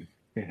same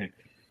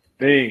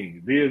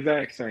thing, the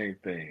exact same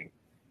thing.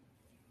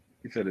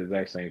 He said the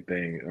exact same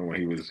thing when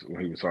he was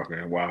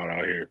talking Wild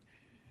Out Here.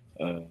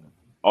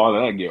 All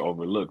of that get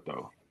overlooked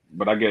though.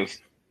 But I guess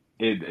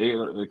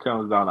it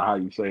comes down to how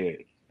you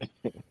say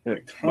it.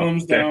 It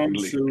comes down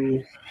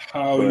to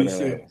how you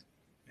say it.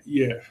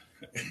 Yeah.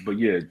 But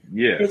yeah.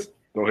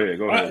 Go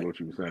ahead. What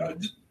you were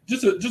saying.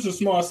 Just a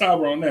small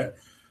sidebar on that.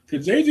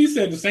 Because Jay-Z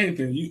said the same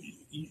thing. You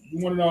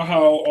want to know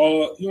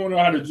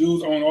how the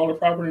Jews own all the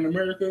property in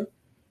America?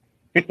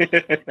 You know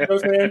what I'm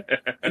saying?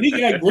 And he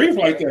got grief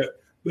like that.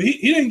 But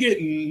he didn't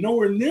get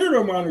nowhere near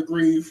the amount of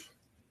grief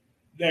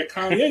that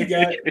Kanye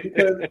got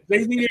because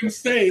Jay-Z didn't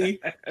say,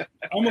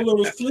 I'm a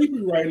little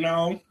sleepy right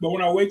now, but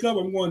when I wake up,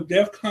 I'm going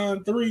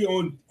DEFCON 3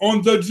 on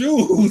the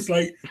Jews.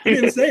 Like, he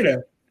didn't say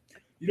that.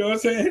 You know what I'm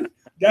saying?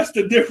 That's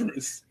the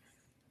difference.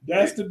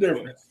 That's the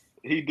difference.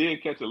 He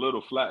did catch a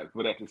little flack,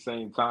 but at the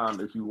same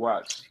time, if you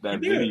watch that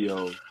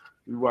video,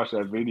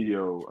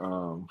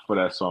 for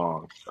that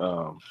song.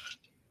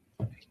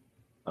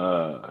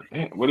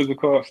 What is it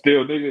called?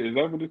 Still Nigga? Is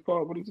that what it's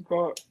called? What is it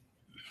called?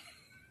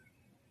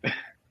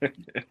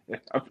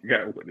 I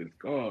forgot what it's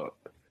called.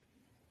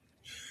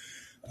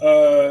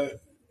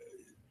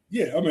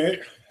 Yeah, I mean,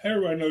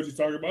 everybody knows what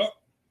you're talking about.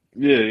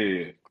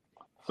 Yeah.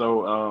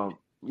 So,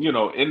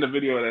 in the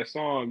video of that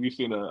song, you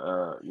seen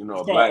a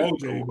black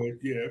OJ, but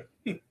yeah.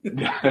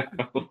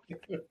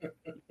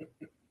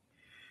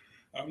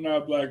 I'm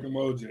not black, I'm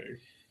OJ.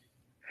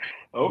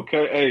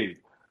 Okay, hey.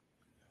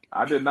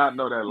 I did not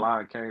know that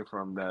line came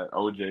from that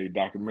OJ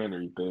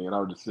documentary thing, and I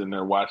was just sitting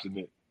there watching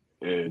it.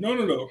 And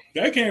no.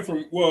 That came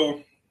from,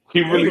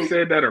 he really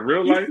said that in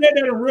real life? He said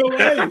that in real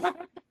life.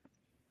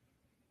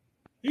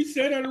 He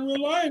said that in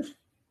real life.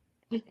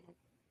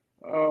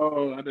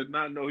 Oh, I did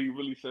not know he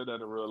really said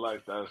that in real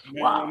life. That's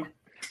wow.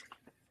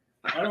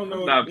 I don't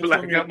know. Not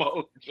black, I'm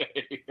OJ.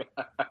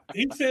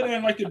 He said that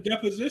in like the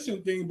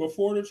deposition thing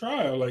before the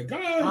trial. Like,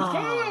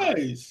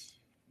 guys.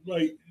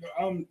 Like,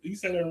 he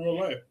said that in real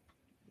life.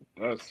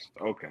 That's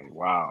okay.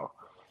 Wow.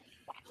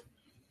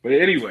 But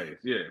anyways,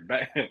 yeah,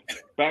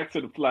 back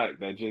to the flack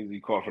that Jay-Z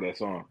caught for that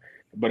song.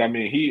 But I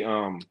mean, he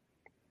in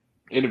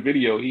the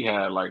video he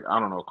had like, I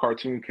don't know, a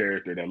cartoon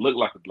character that looked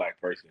like a black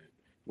person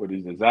with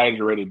his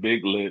exaggerated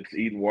big lips,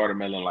 eating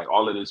watermelon, like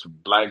all of this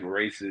black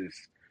racist,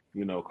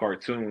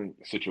 cartoon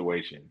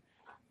situation.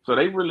 So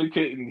they really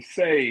couldn't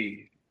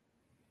say,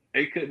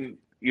 he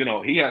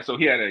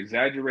had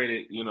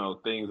exaggerated,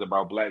 things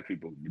about black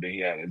people. Then he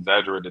had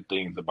exaggerated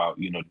things about,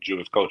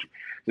 Jewish culture.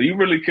 So you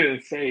really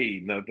couldn't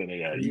say nothing of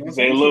that. You can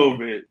say a little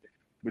bit,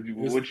 but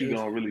what you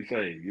gonna really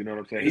say? You know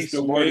what I'm saying? He's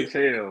smart as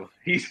hell.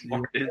 He's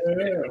smart as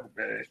hell,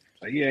 man.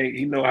 Like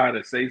he know how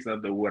to say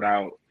something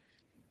without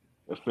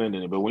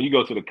offending it. But when you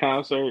go to the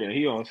concert and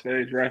he on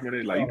stage rapping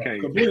it, like you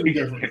can't. Completely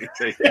different.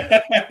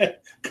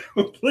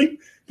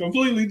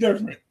 Completely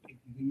different.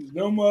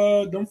 Them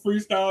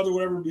freestyles or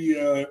whatever be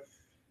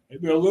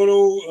maybe a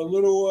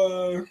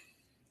little.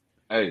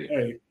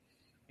 Hey.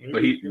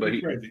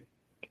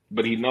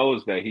 But he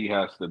knows that he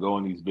has to go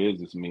in these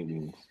business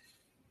meetings,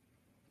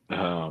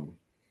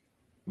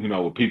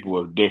 with people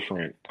of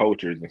different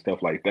cultures and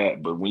stuff like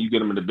that. But when you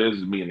get him in the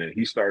business meeting and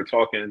he started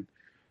talking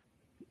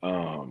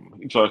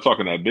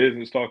that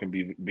business talk and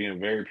being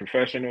very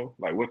professional,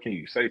 like what can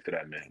you say to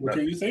that man? What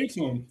can you say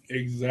to him?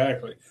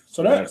 Exactly.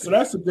 So that's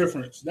the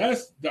difference.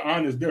 That's the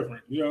honest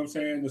difference. You know what I'm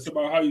saying? It's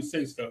about how you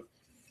say stuff.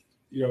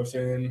 You know what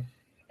I'm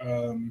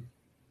saying?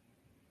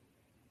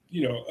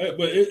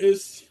 But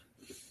it's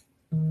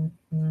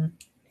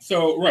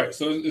so right.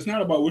 So it's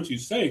not about what you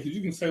say, because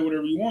you can say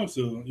whatever you want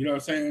to. You know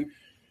what I'm saying?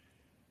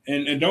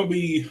 And don't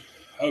be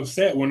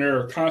upset when there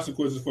are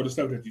consequences for the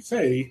stuff that you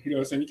say. You know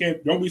what I'm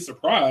saying? Don't be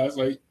surprised.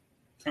 Like,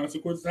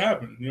 consequences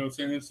happen. You know what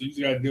I'm saying? So you just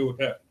got to deal with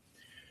that.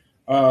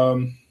 But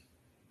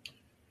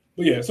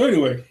yeah. So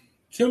anyway,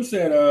 Tim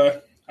said,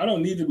 "I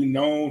don't need to be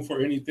known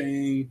for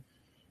anything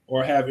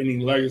or have any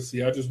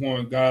legacy. I just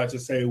want God to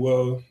say,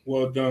 well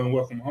done,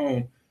 welcome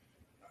home."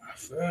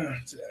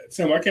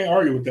 Tim, I can't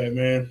argue with that,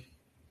 man.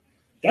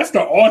 That's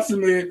the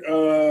ultimate,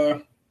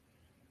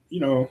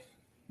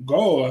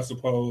 goal, I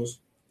suppose.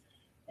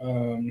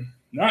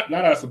 Not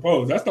I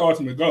suppose. That's the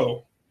ultimate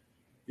goal.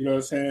 You know what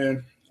I'm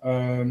saying?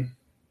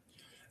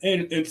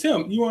 And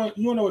Tim, you want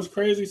to know what's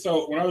crazy?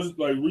 So when I was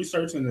like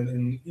researching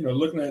and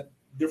looking at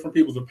different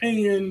people's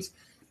opinions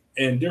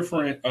and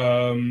different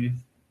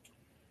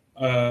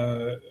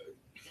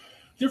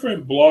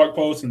blog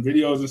posts and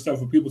videos and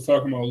stuff of people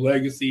talking about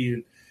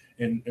legacy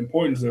and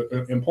importance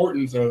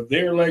of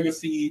their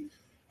legacy.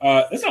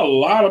 There's a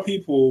lot of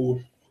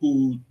people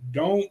who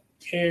don't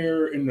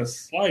care in the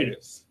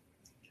slightest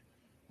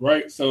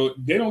right? So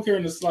they don't care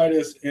in the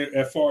slightest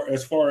as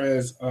far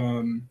as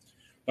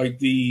like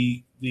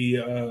the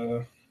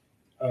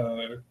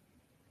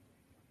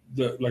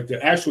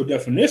actual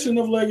definition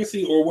of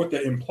legacy, or what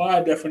the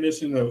implied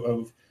definition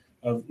of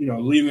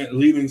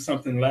leaving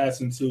something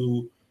lasting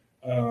to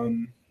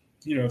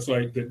it's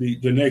like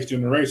the next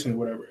generation or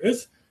whatever.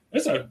 It's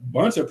a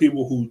bunch of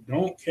people who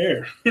don't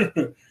care.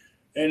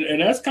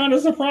 and that's kind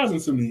of surprising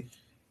to me,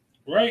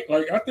 right?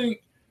 Like, I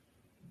think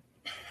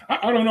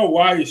I don't know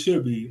why it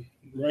should be,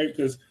 right?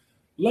 Because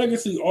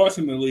legacy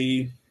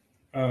ultimately,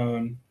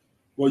 well,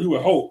 you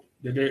would hope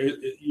that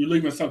you're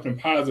leaving something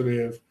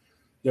positive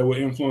that will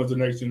influence the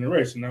next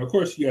generation. Now, of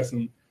course, you got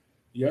some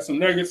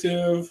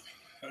negative,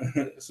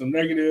 some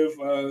negative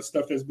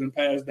stuff that's been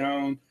passed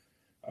down,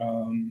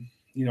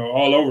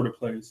 all over the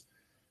place.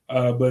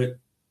 But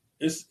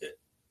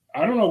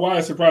I don't know why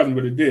it's surprising,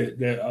 but it did.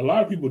 That a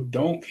lot of people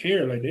don't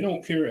care. Like, they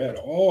don't care at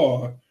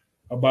all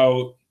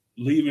about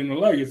leaving a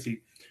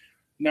legacy.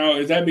 Now,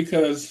 is that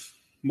because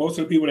most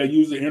of the people that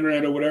use the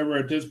internet or whatever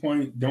at this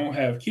point don't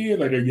have kids?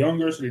 Like, they're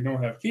younger, so they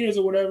don't have kids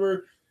or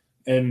whatever.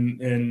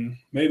 And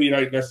maybe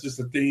like that's just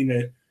a thing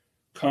that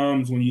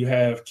comes when you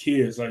have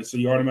kids. Like, so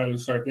you automatically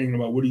start thinking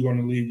about, what are you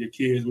going to leave your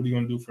kids? What are you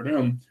going to do for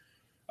them?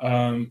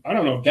 I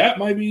don't know if that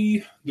might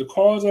be the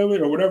cause of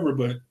it or whatever,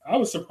 but I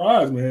was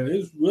surprised, man.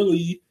 It's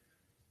really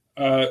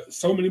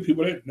so many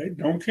people that they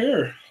don't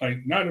care,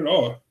 like, not at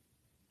all.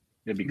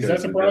 Yeah, because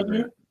does that surprise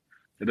you?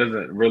 It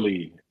doesn't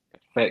really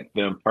affect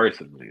them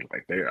personally.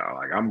 Like, they are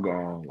like, I'm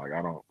gone. Like,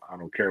 I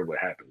don't care what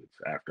happens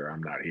after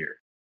I'm not here.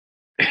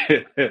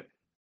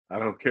 I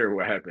don't care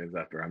what happens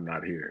after I'm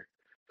not here.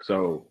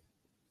 So,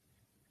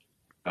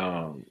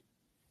 I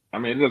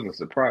mean, it doesn't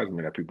surprise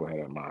me that people have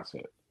that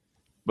mindset.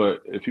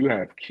 But if you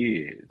have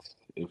kids,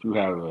 if you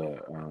have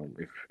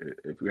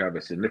if you have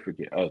a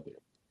significant other,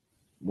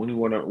 when you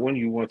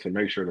want to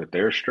make sure that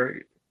they're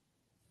straight,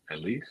 at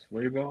least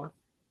where you're going.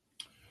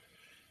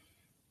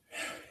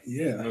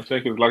 Yeah, you know what I'm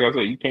saying? Because, like I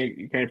said, you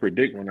can't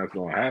predict when that's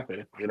going to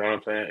happen. You know what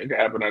I'm saying? It could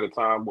happen at a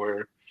time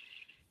where,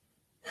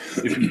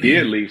 if you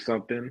did leave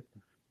something,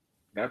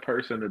 that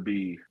person would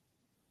be,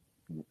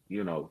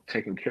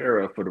 taken care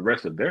of for the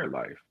rest of their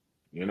life.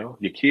 Your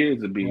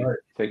kids would be right.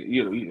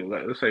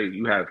 Let's say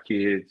you have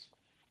kids,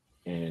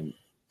 and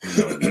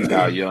you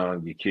die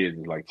young. Your kids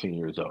is like 10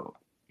 years old.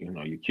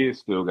 Your kids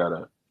still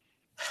want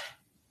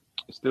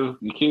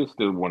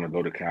to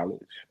go to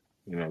college.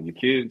 Your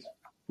kids,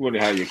 you want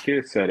to have your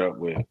kids set up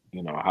with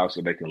a house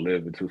that they can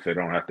live into, so they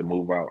don't have to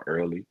move out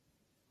early.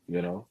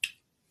 Like,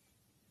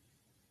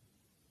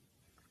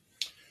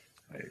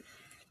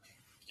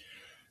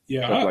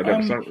 yeah, stuff like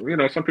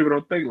that. Some people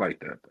don't think like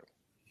that, though.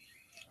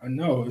 I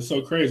know, it's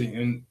so crazy.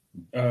 And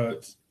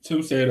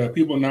Tim said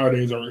people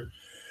nowadays are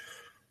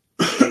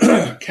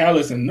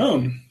callous and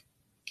numb,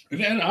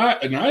 and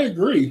I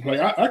agree. Like,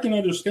 I can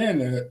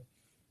understand that.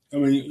 I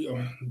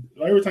mean,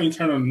 every time you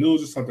turn on the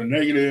news, it's something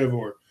negative,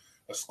 or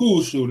a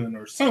school shooting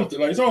or something.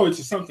 Like, it's always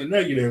just something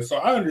negative. So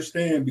I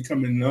understand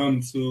becoming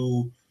numb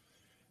to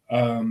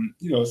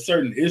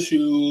certain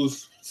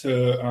issues,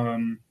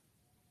 to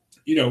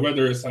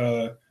whether it's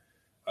I've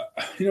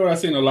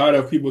seen a lot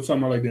of people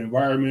talking about, like, the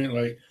environment,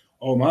 like,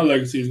 oh, my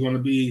legacy is going to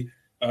be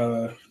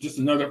just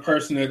another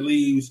person that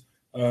leaves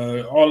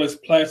all this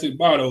plastic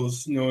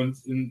bottles,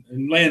 in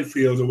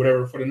landfills or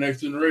whatever for the next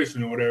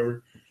generation or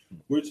whatever.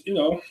 Which,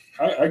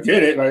 I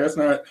get it. Like, that's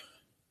not,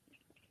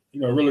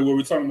 really what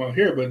we're talking about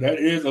here, but that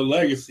is a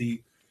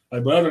legacy.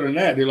 Like, but other than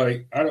that, they're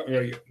like,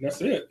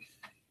 that's it.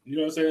 You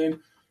know what I'm saying?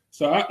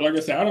 So, like I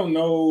said, I don't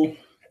know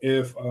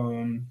if,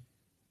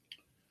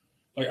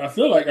 like, I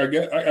feel like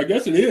I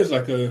guess it is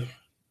like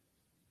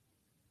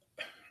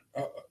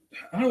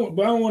I don't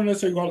want to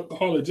necessarily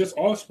call it just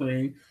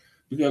offspring,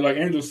 because, like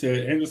Angel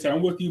said,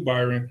 I'm with you,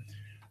 Byron.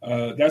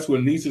 That's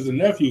what nieces and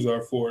nephews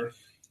are for.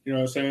 You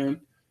know what I'm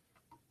saying?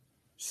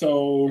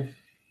 So,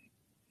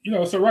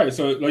 so right.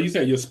 So, like you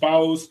said, your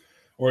spouse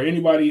or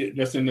anybody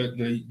that's in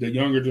the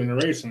younger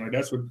generation, like,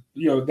 that's what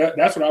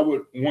that's what I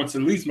would want to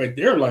at least make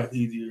their life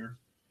easier.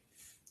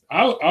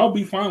 I'll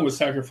be fine with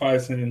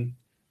sacrificing,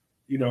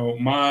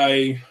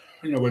 my,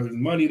 whether it's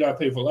money that I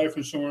pay for life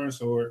insurance,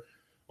 or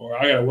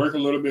I got to work a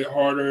little bit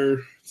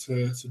harder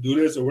to do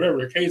this, or whatever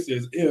the case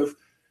is. If,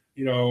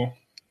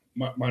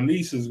 my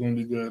niece is going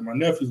to be good, my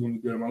nephew's going to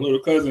be good, my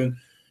little cousin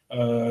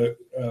going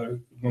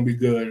to be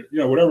good,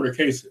 whatever the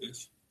case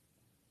is.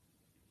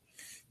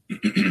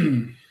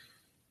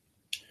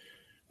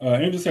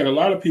 Angel said a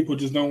lot of people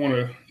just don't want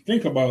to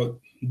think about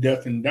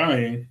death and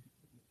dying.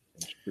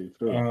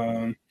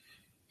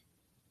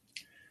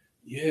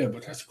 Yeah,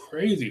 but that's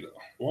crazy though.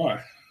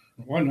 Why?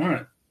 Why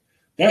not?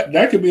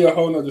 That could be a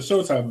whole nother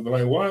show topic. But,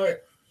 like,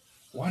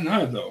 why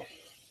not though?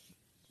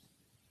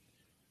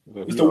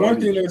 Well, it's the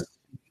one thing that's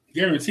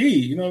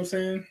guaranteed. You know what I'm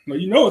saying? Like,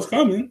 it's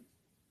coming.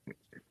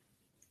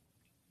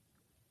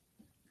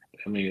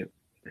 I mean,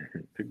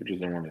 people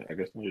just don't want to. I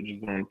guess they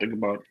just don't think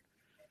about.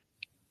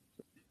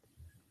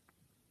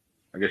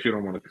 I guess you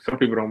don't want to. Some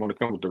people don't want to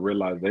come with the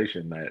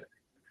realization that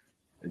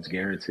it's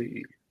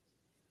guaranteed.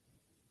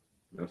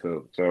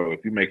 So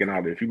if you're making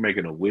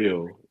a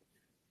will,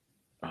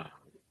 uh,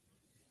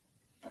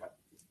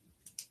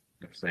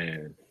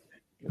 saying,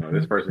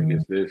 this person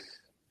gets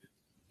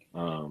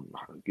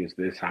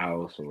this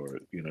house, or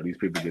these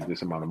people get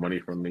this amount of money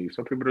from me.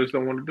 Some people just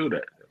don't want to do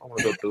that. They don't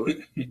want to go through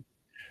it.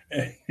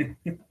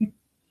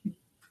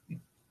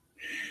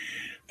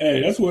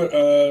 Hey, that's what.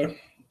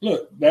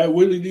 Look, that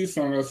Willie D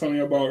song I was telling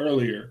you about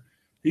earlier.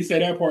 He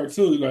said that part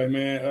too. Like,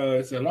 man,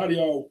 it's a lot of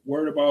y'all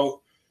worried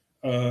about,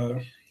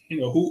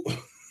 who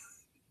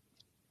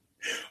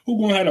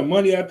gonna have the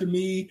money after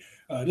me.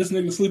 This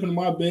nigga sleeping in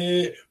my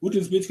bed. What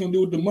this bitch gonna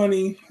do with the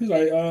money? He's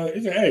like,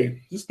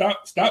 hey, just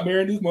stop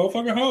marrying these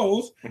motherfucking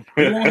hoes.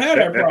 You won't have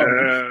that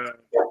problem.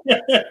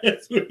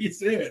 That's what he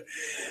said.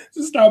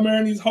 Just stop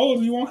marrying these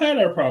hoes. You won't have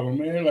that problem,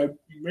 man. Like,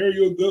 marry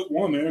you a good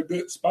woman, a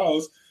good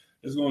spouse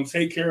that's gonna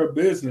take care of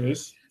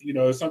business.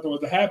 If something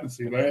was to happen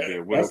to you,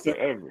 like that's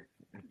forever.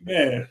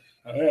 Man,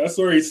 that's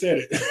where he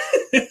said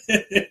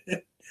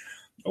it.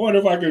 I wonder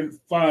if I can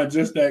find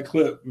just that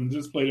clip and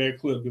just play that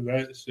clip, because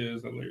that shit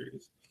is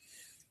hilarious.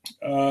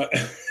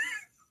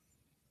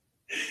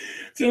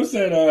 Tim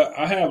said,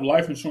 I have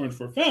life insurance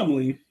for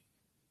family.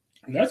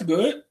 And that's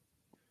good.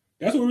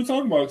 That's what we're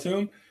talking about,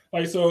 Tim.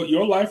 Like, so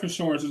your life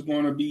insurance is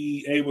going to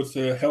be able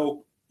to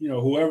help,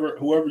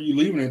 whoever you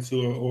leaving it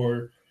to,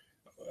 or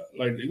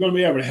like you're going to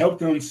be able to help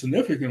them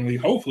significantly,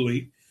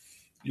 hopefully.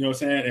 You know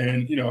what I'm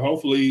saying? And,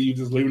 hopefully you're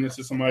just leaving it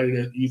to somebody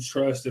that you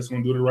trust that's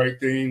going to do the right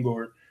thing,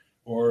 or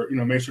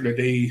make sure that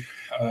they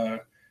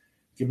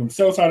get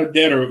themselves out of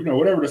debt, or,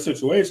 whatever the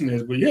situation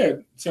is. But yeah,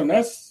 Tim,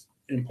 that's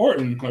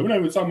important. Like, we're not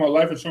even talking about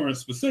life insurance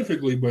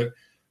specifically, but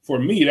for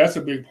me, that's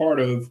a big part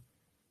of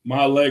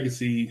my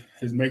legacy,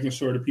 is making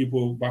sure the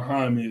people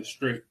behind me is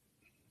straight.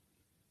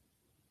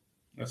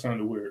 That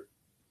sounded weird.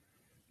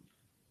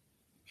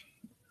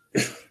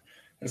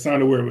 That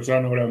sounded weird, but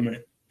y'all know what I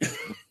meant.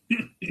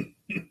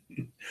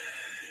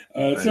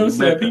 Tim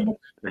said, people,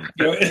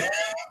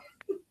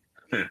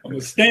 I'm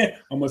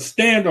gonna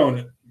stand on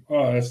it.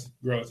 Oh, that's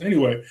gross.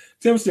 Anyway,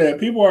 Tim said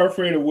people are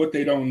afraid of what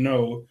they don't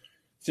know,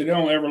 so they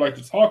don't ever like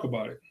to talk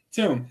about it.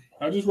 Tim,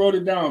 I just wrote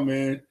it down,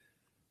 man.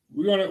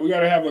 We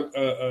gotta have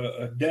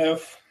a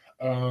deaf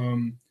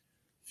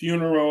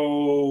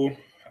funeral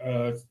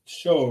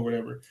show or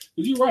whatever.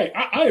 But you're right.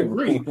 I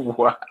agree.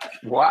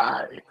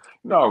 Why?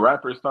 No,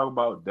 rappers talk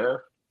about death,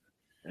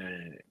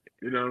 and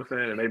you know what I'm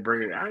saying. And they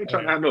bring it. I ain't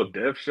trying to have no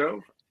death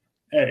show.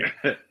 Hey,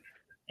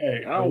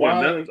 I don't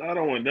want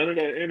none of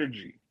that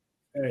energy.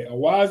 Hey, a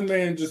wise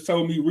man just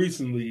told me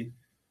recently,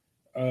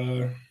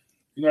 you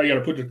got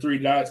to put the 3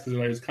 dots, because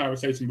like his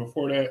conversation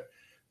before that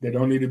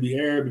don't need to be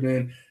aired. But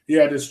then he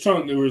had this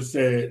chunk that was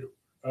said,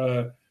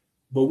 but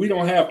we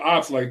don't have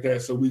ops like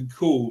that, so we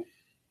cool.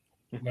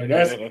 Like,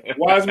 that's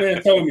wise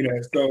man told me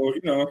that. So,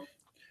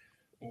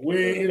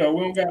 we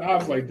don't got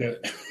ops like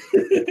that.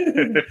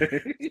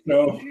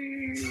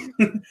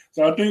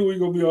 So I think we're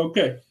gonna be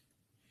okay.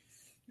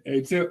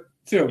 Hey, Tim,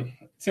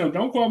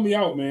 don't call me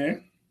out,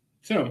 man.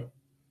 Tim,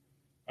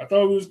 I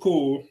thought it was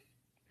cool.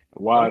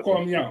 Don't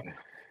call me out.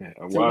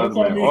 A wise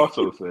man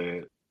also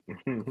said,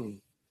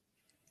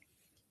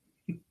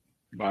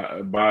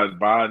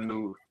 buy a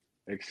new,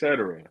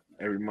 etc.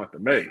 every month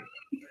of May.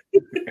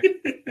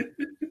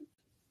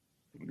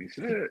 What he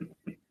said.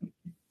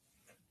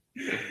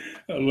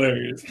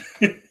 Hilarious.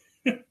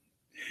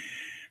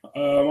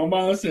 My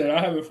mom said, I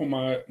have it for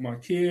my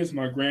kids,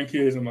 my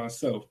grandkids, and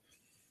myself.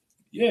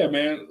 Yeah,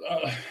 man.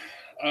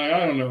 I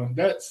don't know.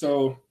 That's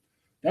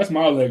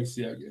my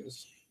legacy, I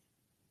guess.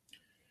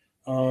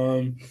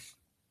 And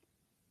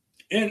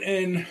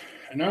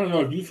I don't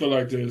know if you feel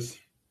like this,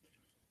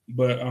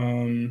 but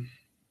hold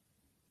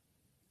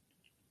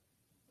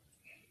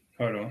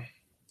on.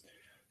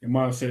 Your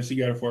mom said she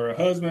got it for her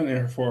husband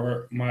and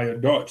for my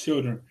adult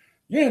children.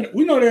 Yeah,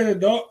 we know they're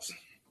adults.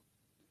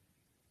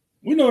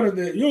 We know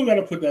that you don't got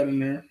to put that in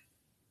there.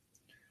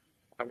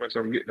 How much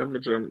I'm getting?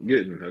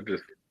 I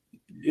just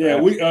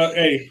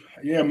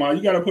Ma,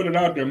 you got to put it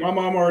out there. My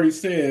mom already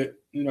said,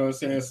 you know what I'm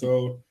saying.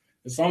 So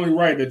it's only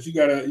right that you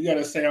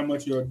gotta say how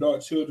much your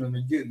adult children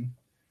are getting.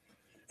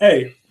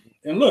 Hey,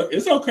 and look,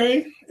 it's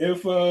okay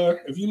if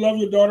you love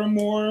your daughter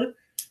more.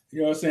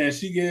 You know what I'm saying?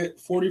 She get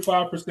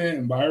 45%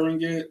 and Byron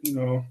get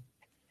 15%,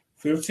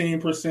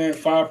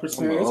 5%. It's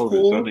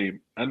cool.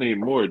 I need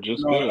more.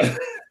 Just good.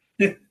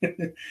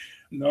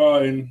 No,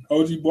 and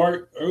OG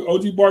Bart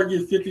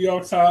get 50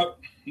 off top.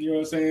 You know what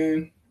I'm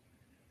saying?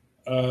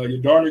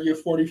 Your daughter get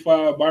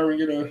 45. Byron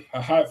get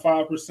a hot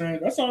 5%.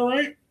 That's all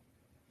right.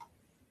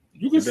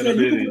 You can say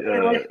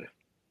right.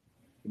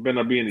 There better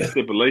not be any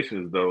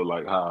stipulations though,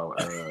 like how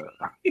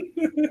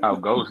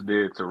Ghost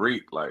did to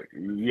Reek. Like,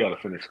 you got to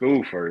finish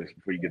school first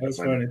before you get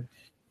the money.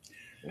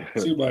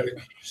 Funny.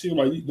 She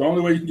like the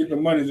only way you can get the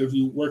money is if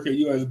you work at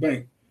U.S.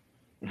 Bank.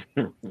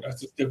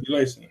 That's the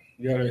stipulation.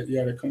 You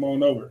gotta come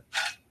on over.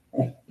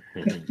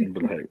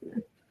 like,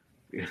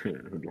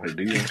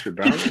 do you want your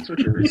balance with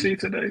your receipt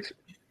today?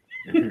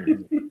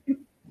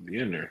 Be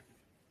in there.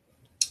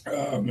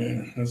 Oh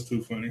man, that's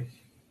too funny.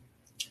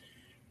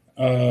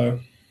 All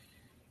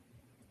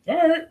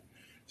right.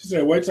 She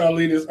said, wait till I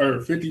leave this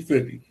earth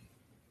 50-50.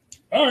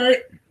 All right.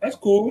 That's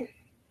cool.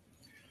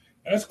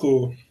 That's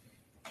cool.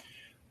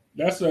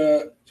 That's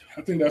I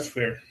think that's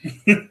fair.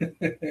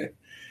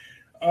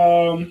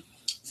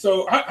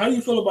 So how do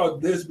you feel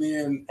about this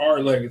being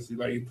our legacy,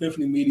 like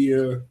Epiphany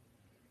Media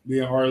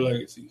being our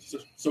legacy?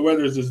 So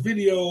whether it's just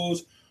videos,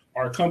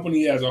 our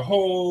company as a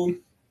whole,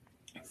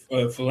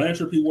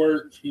 philanthropy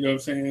work, you know what I'm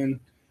saying?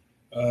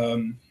 How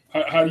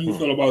do you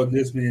feel about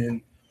this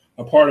being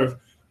a part of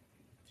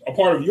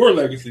your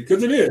legacy?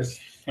 Because it is.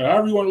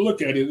 However you want to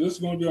look at it, this is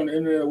going to be on the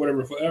internet or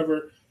whatever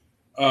forever.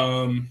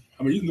 I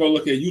mean, you can go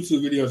look at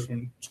YouTube videos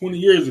from 20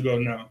 years ago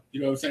now. You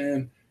know what I'm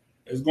saying?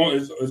 It's going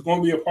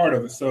to be a part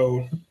of it.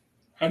 So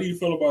how do you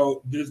feel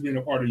about this being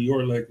a part of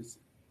your legacy?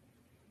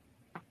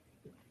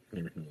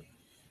 Mm-hmm.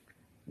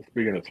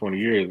 Speaking of 20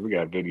 years, we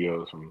got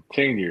videos from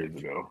 10 years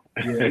ago.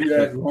 Yeah, we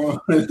got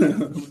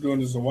I'm doing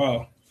this a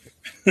while.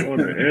 On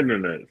the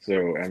internet.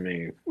 So, I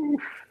mean,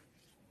 oof.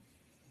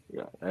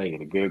 Yeah, hey,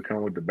 the good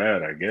come with the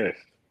bad, I guess.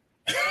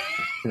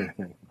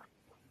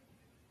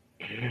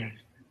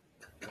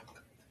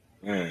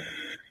 Man.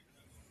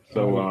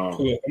 So, I'm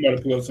about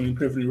to pull up some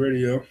Epiphany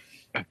Radio.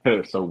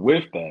 So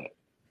with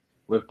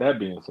that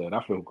being said,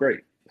 I feel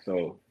great.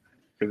 So,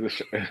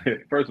 because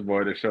first of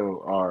all, to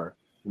show our,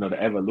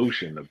 the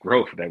evolution, the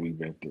growth that we've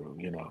been through.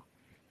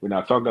 We're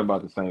not talking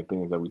about the same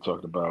things that we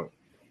talked about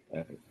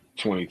at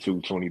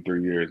 22,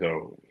 23 years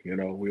old.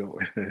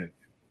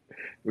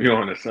 We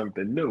on to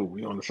something new.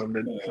 We on to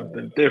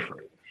something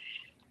different.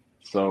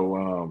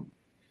 So,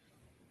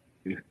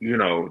 through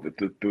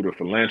the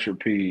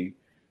philanthropy,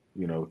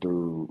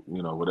 through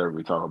whatever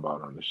we talk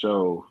about on the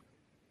show,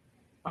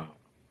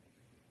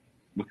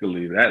 we could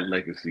leave that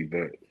legacy.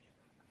 But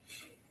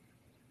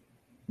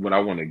what I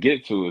want to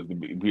get to is to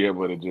be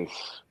able to just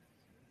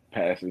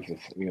pass this,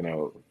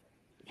 to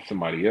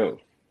somebody else,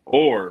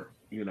 or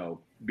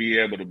be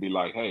able to be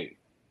like, hey,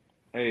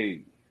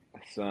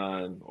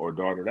 son or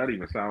daughter. That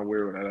even sound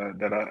weird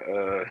that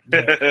I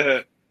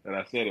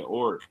said it,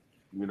 or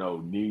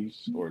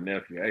niece or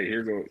nephew. Hey,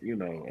 here's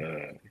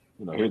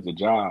here's a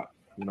job.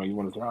 You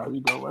want a job? You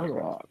go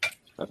right.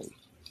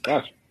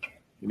 Gotcha.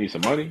 You need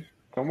some money?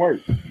 Come work.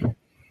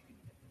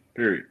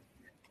 Period.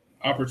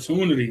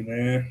 Opportunity,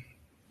 man.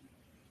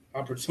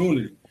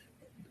 Opportunity.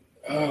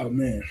 Oh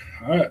man,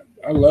 I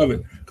love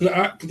it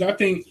because I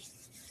think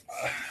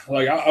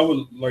like I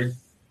would like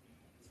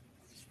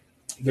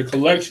the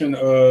collection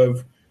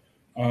of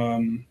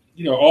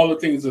all the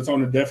things that's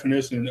on the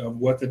definition of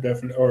what the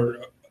definition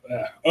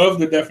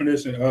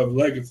of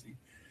legacy.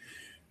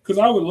 Because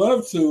I would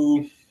love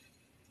to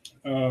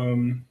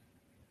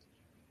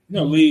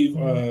leave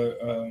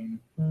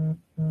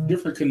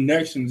different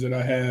connections that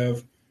I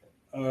have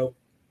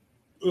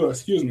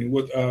with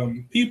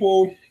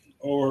people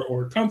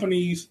or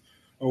companies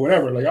or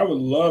whatever. Like I would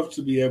love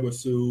to be able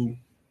to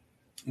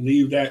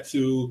leave that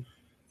to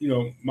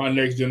my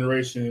next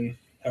generation,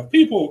 have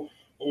people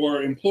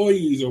or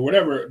employees or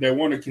whatever that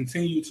want to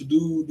continue to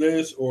do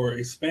this or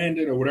expand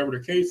it or whatever the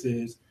case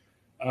is.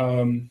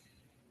 I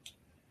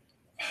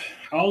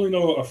only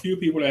know a few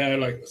people that had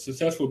like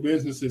successful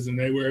businesses and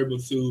they were able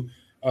to,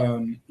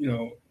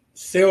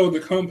 sell the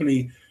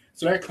company.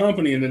 So that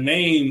company and the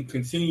name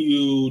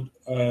continued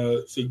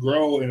to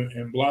grow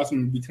and blossom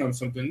and become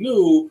something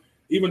new,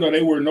 even though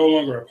they were no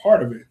longer a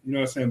part of it. You know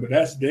what I'm saying? But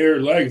that's their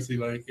legacy.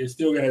 Like it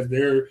still has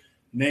their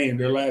name,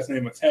 their last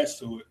name attached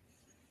to it.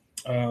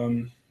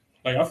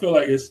 Like I feel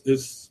like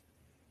it's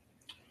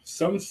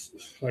some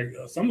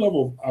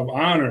level of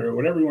honor or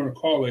whatever you want to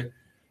call it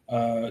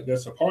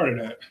that's a part of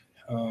that.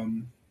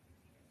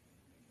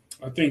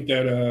 I think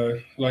that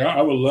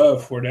I would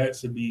love for that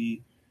to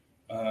be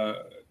a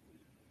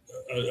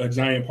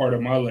giant part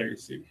of my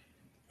legacy.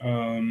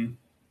 And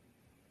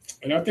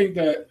I think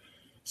that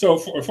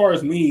so as far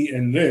as me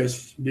and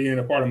this being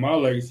a part of my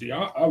legacy,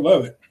 I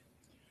love it.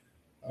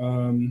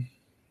 I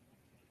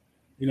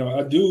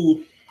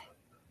do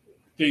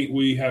think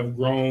we have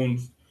grown.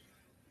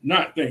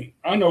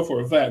 I know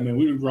for a fact, man,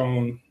 we've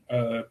grown,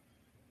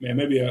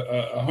 maybe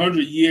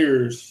 100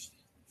 years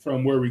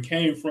from where we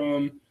came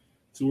from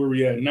to where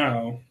we at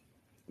now.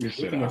 You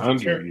said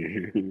 100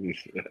 years.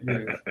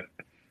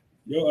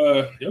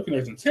 Yeah. Your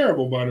connection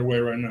terrible, by the way,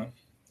 right now.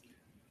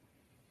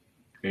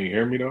 Can you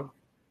hear me though?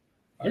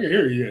 I can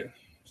hear you. Yeah,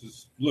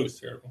 just looks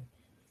terrible.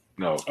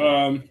 No.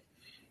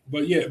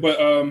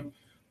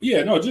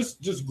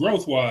 Just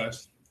growth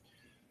wise.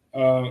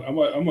 I'm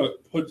gonna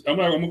put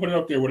it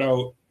up there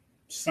without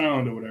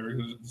sound or whatever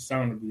because the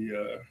sound would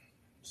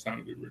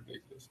be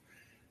ridiculous.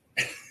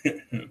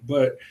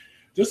 But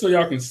just so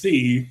y'all can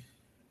see,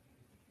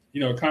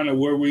 kind of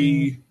where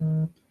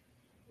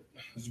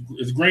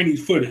it's grainy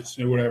footage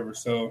or whatever.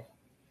 So,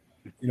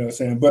 what I'm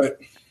saying. But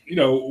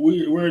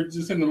we're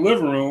just in the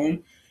living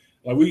room,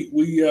 like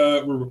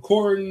we're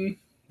recording.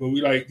 But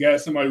we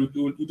got somebody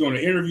doing an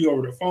interview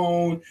over the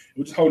phone.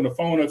 We're just holding the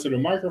phone up to the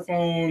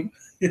microphone.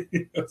 You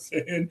know what I'm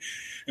saying?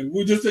 And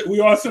we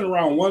all sitting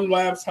around one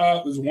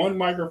laptop. There's one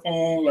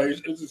microphone. Like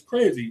it's just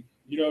crazy.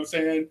 You know what I'm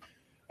saying?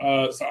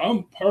 So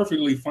I'm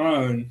perfectly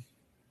fine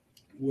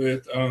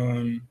with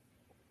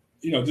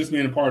just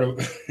being a part of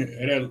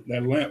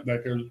that lamp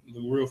back there look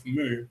real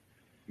familiar.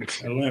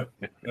 That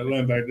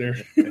lamp back there.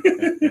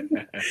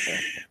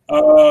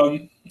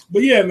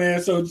 But yeah,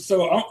 man. So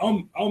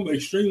I'm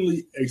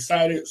extremely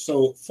excited.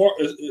 So far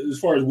as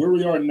far as where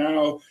we are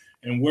now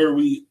and where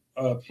we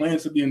plan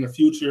to be in the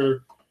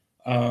future,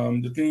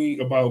 the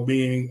thing about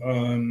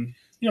being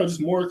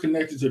just more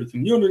connected to the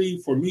community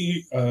for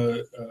me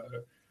and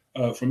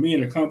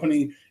the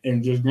company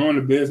and just growing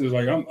the business,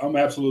 like I'm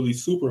absolutely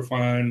super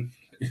fine.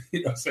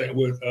 Saying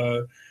with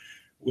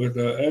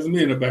as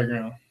me in the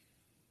background.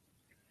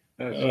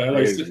 That's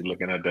crazy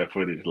looking at that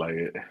footage.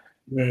 Like,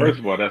 first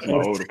of all, that's my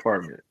old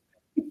apartment.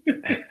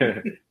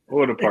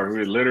 Old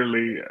apartment.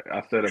 Literally,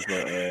 I set up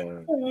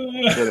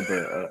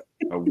a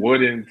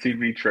wooden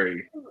TV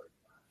tray,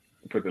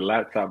 put the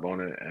laptop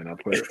on it, and I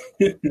put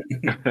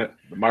the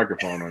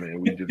microphone on it, and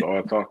we just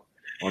all talk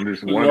on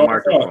this one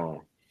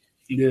microphone.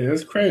 Yeah,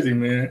 that's crazy,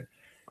 man.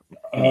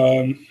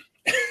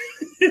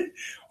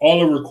 All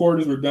the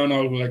recordings were done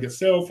off like a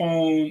cell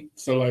phone.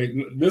 So like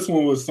this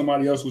one was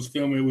somebody else was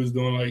filming, was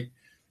doing like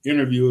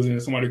interviews,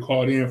 and somebody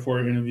called in for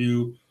an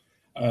interview.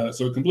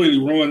 So it completely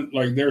ruined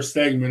like their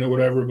segment or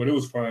whatever, but it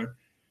was fine.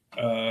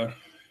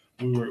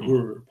 We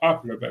were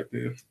popular back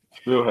then.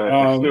 Still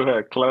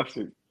had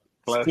classic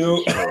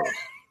shows,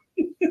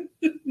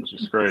 which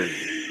is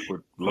crazy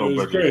with low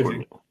budget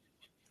equipment.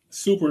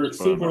 Super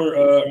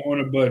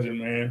on a budget,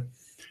 man.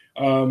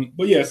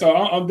 But yeah, so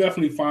I'm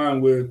definitely fine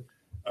with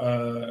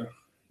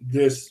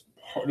this,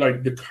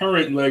 like the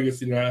current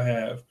legacy that I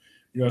have.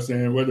 You know what I'm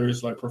saying? Whether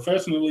it's like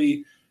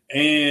professionally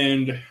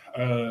and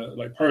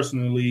like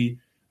personally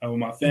with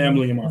my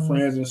family and my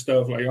friends and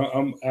stuff. Like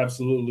I'm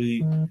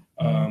absolutely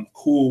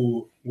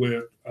cool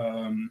with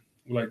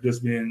like this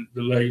being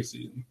the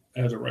legacy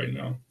as of right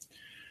now.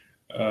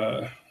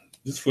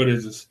 This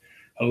footage is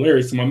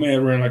hilarious. So my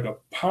man wearing like a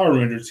Power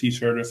Ranger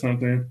t-shirt or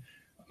something.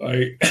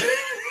 Like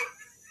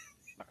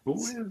who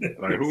is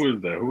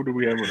that? Who do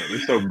we have?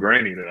 It's so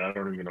grainy that I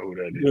don't even know who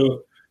that is.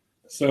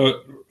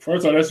 So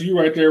first of all, that's you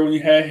right there when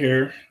you had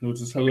hair, which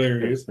is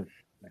hilarious.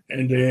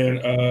 And then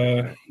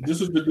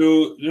this was the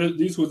dude.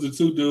 These was the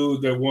two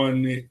dudes that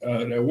won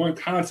that one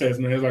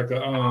contest. Man, it's like a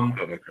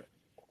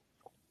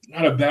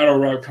not a battle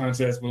rap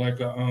contest, but like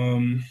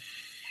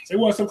they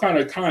won some kind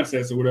of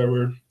contest or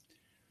whatever.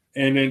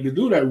 And then the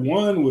dude that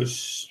won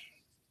was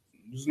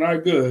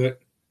not good.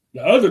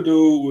 The other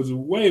dude was a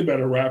way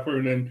better rapper,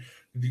 and then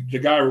the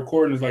guy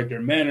recording is like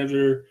their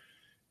manager.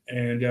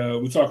 And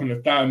we're talking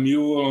to Thigh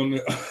Mule on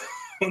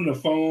the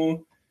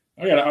phone.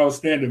 I got an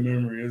outstanding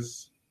memory.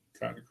 It's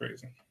kind of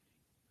crazy.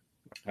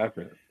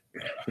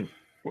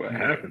 What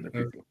happened to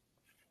people?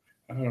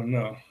 I don't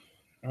know.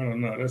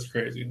 That's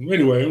crazy.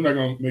 Anyway, I'm not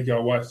gonna make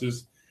y'all watch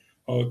this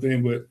whole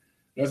thing, but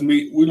that's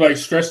me. We like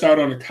stretched out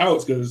on the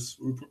couch because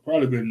we've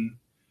probably been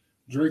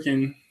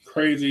drinking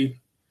crazy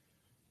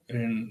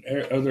and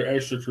other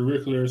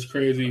extracurriculars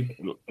crazy.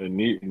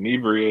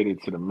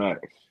 Inebriated to the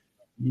max.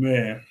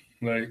 Man,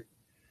 like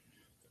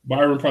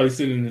Byron probably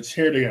sitting in the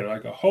chair. They got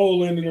like a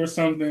hole in it or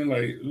something.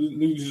 Like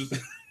we just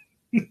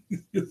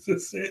they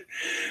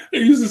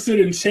used to sit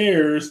in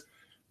chairs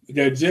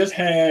that just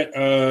had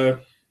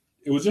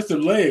it was just a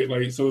leg,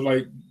 like so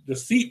like the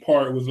seat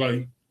part was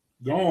like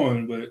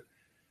gone, but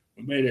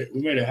we made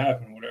it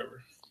happen,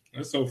 whatever.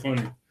 That's so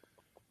funny.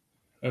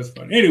 That's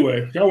funny.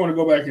 Anyway, if y'all want to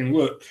go back and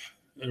look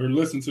or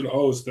listen to the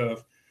old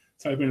stuff,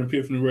 type in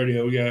Epiphany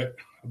Radio. We got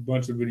a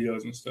bunch of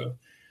videos and stuff.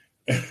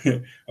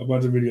 A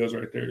bunch of videos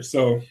right there.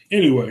 So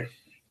anyway,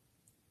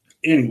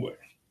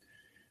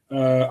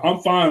 I'm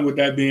fine with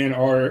that being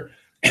our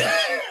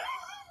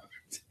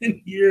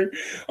 10-year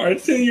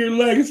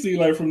legacy,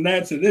 like from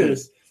that to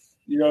this.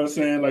 You know what I'm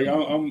saying? Like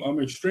I'm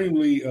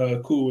extremely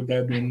cool with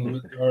that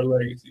being our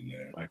legacy,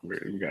 man. Like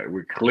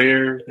we're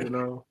clear, you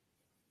know.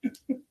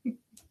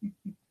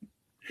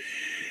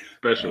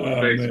 Special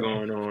effects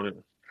going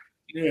on.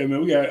 Yeah,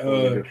 man, we got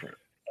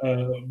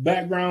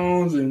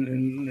backgrounds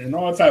and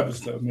all type of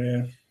stuff,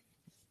 man.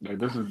 Like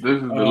this is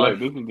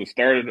the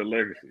start of the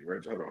legacy,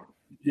 right? Hold on.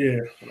 Yeah.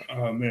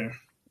 Oh man.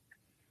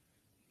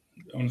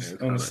 On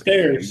the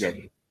stairs.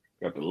 You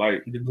got the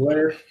light. The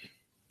glare.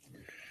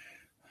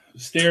 The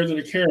stairs of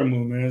the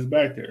Karamu, man, is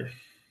back there.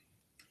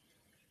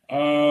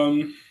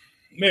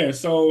 Man,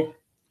 so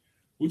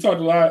we talked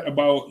a lot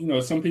about,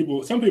 some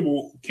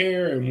people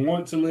care and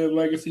want to live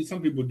legacy. Some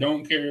people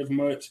don't care as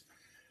much.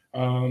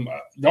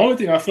 The only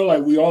thing I feel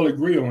like we all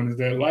agree on is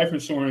that life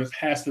insurance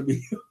has to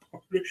be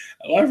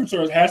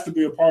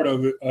a part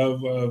of it,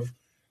 of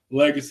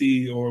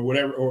legacy or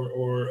whatever,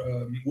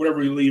 or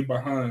whatever you leave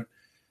behind.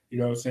 You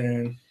know what I'm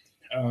saying?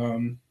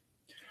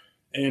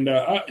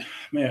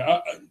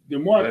 The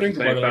more I think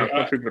about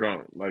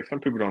it, some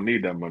people don't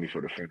need that money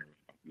for the funeral.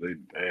 They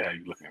have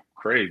you looking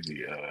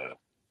crazy.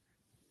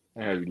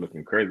 They have you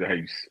looking crazy. How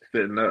you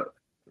sitting up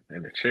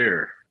in the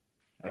chair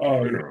at the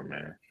funeral,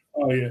 man.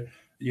 Oh yeah.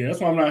 Yeah, that's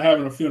why I'm not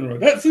having a funeral.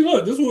 This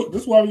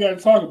is why we got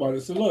to talk about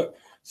it.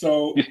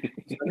 So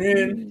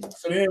then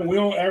we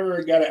don't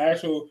ever got to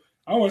actual.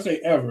 I don't want to say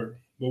ever,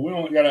 but we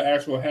don't got to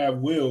actual have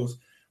wills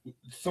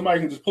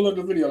somebody can just pull up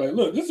the video like,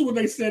 look, this is what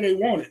they said they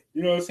wanted.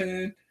 You know what I'm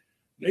saying?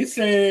 They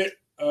said,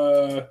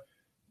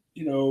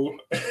 you know,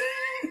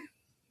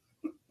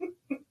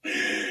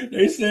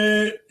 they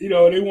said, you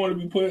know, they want to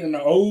be put in the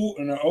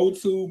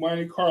O2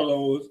 Monte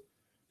Carlos,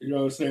 you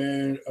know what I'm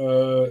saying,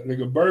 like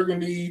a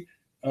burgundy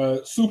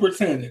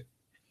superintendent.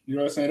 You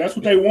know what I'm saying? That's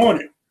what they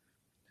wanted.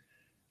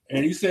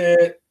 And he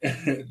said,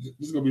 this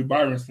is going to be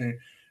Byron's thing.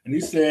 And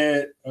he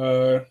said,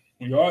 when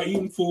y'all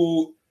eating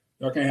food,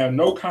 y'all can't have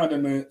no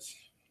condiments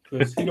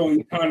because he don't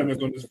eat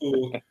condiments on this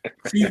food.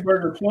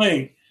 Cheeseburger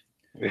plain.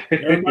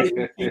 Everybody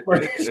eat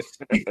cheeseburgers.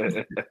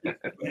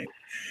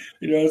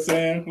 You know what I'm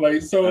saying?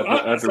 Like, so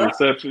at the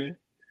reception?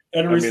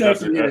 At the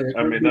reception,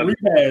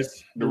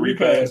 the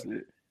repast.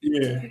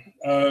 Yeah.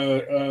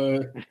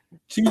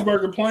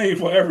 Cheeseburger plain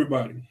for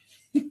everybody.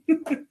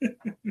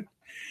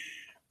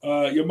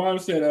 Your mom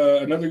said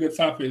another good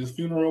topic is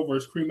funeral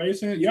versus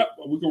cremation. Yep,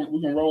 we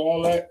can roll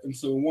all that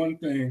into one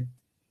thing.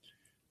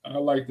 I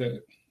like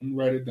that. Let me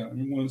write it down.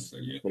 Give me 1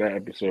 second. For that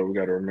episode, we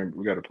got to remember.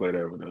 We got to play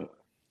that with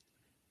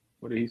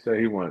what did he say?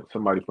 He wants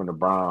somebody from the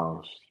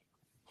Browns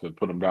to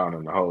put him down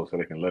in the hole so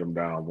they can let him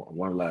down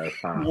one last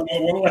time.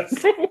 One last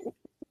time.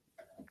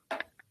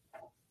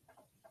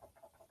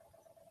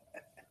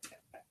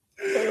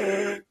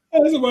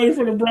 Somebody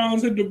from the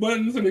Browns hit the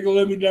button so they can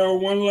let me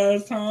down one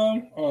last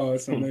time. Oh,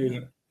 it's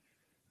amazing.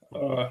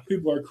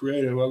 People are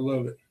creative. I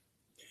love it.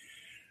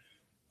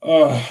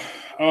 All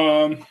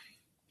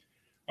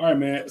right,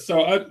 man.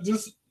 So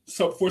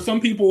for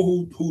some people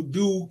who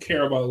do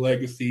care about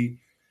legacy,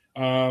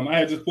 I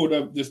had just pulled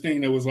up this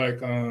thing that was like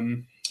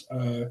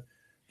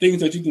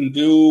things that you can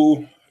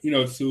do, you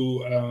know,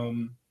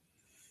 to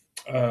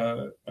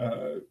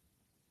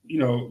you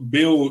know,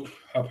 build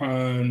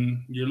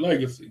upon your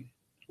legacy,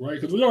 right?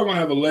 Because we all gonna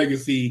have a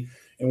legacy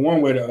in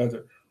one way or the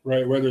other,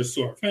 right? Whether it's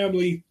to our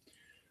family,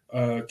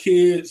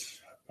 kids,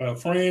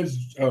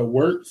 friends,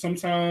 work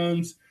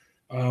sometimes,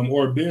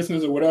 or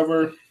business or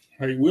whatever.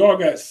 Right? We all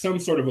got some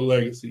sort of a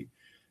legacy.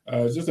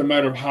 It's just a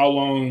matter of how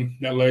long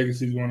that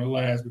legacy is going to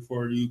last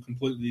before you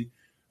completely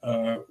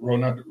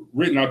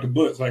written out the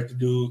books, like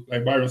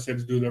Byron said,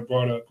 the dude that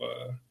brought up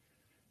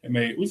and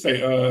made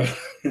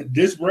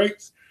disc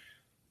brakes.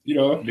 You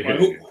know, Yeah.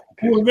 like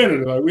who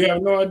invented it? Like, we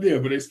have no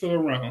idea, but they're still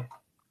around.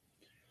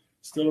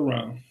 Still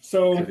around.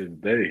 So to this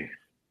day.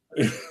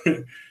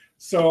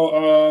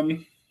 So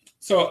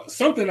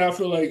something I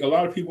feel like a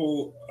lot of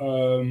people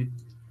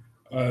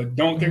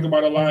don't think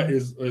about a lot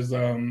is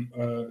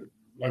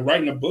like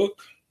writing a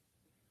book.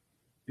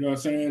 You know what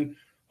I'm saying?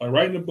 Like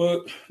writing a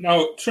book.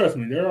 Now, trust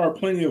me, there are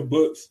plenty of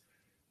books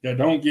that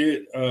don't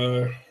get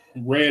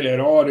read at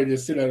all. They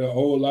just sit at an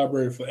old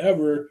library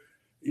forever.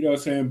 You know what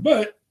I'm saying?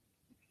 But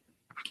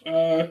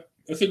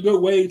it's a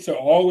good way to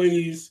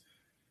always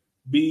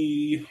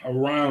be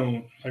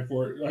around. Like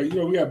you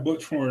know, we got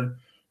books from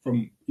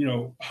you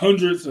know,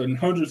 hundreds and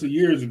hundreds of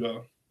years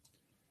ago.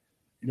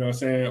 You know what I'm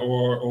saying?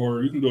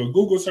 Or you can do a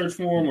Google search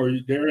for them, or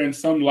they're in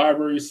some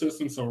library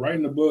system. So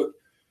writing a book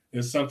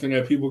is something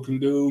that people can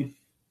do.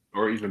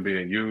 Or even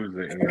being used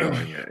in your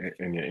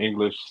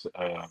English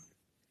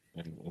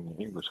in the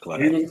English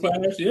class. English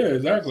class, yeah,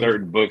 exactly.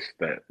 Certain books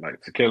that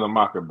like To Kill a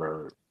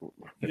Mockingbird.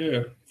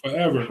 Yeah,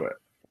 forever.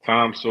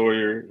 Tom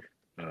Sawyer,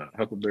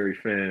 Huckleberry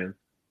Finn,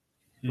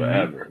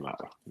 forever. Mm-hmm. Like,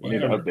 we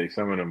need to update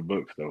some of them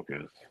books though,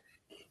 because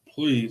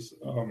please,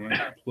 oh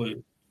man,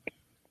 please.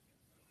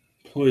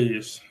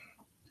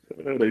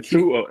 They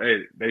too.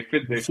 Hey, they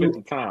fit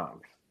the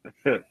times.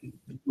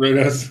 Right,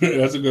 that's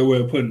a good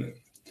way of putting it.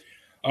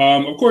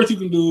 Of course, you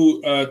can do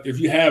if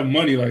you have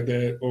money like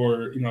that,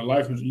 or you know,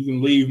 life insurance. You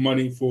can leave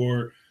money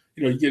for,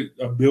 you know, you get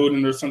a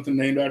building or something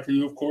named after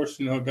you. Of course,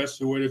 you know that's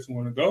the way that you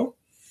want to go.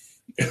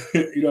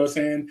 You know what I'm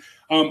saying?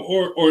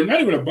 Or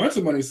not even a bunch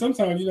of money.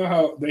 Sometimes you know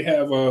how they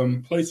have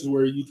places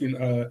where you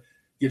can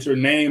get your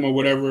name or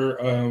whatever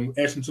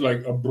etched into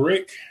like a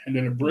brick, and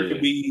then a brick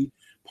would be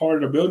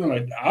part of the building.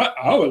 Like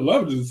I would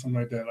love to do something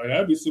like that. Like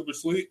that'd be super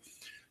sweet.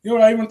 You know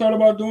what I even thought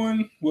about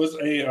doing was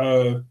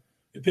a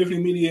Epiphany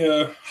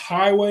Media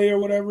Highway or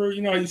whatever.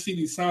 You know how you see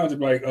these signs of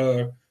like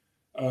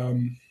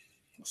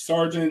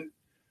Sergeant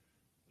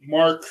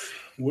Mark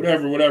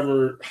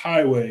whatever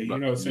highway. You know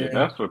what I'm saying?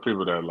 That's for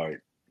people that like,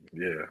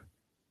 yeah.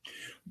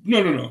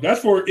 No.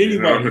 That's for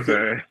anybody. You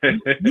know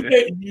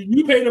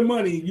you pay the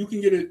money, you can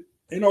get it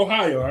in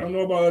Ohio. I don't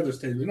know about other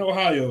states. In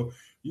Ohio,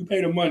 you pay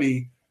the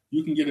money,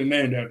 you can get it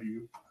named after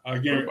you. I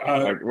guarantee.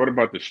 Like, what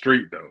about the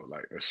street though?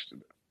 Like,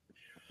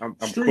 I'm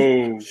street,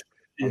 cool.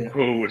 Yeah. I'm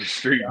cool with the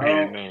street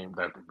being named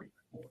after me.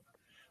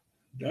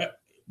 That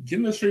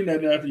getting the street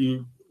named after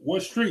you.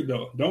 What street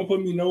though? Don't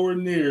put me nowhere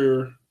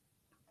near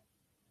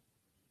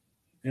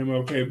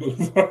MLK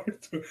Boulevard.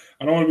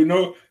 I don't want to be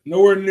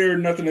nowhere near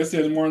nothing that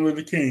says Martin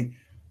Luther King.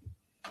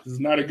 This is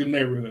not a good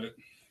neighborhood.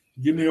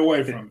 Get me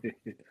away from it.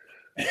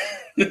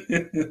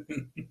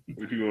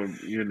 If you're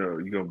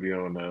gonna be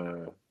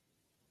on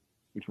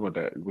what you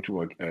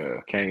want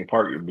Kane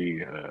Park to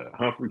be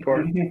Humphrey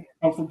Park?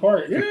 Humphrey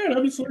Park. Yeah,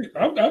 that'd be sweet.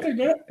 I'll take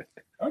that.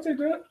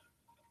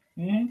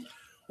 Mm-hmm.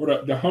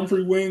 or the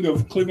Humphrey wing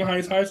of Cleveland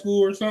Heights High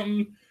School or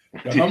something.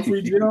 The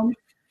Humphrey gym.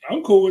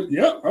 I'm cool with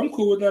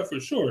that for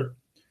sure.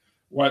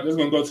 Why that's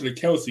gonna go to the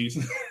Kelseys.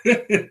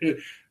 They're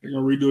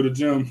gonna redo the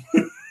gym.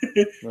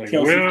 Like,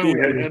 well, we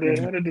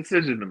had a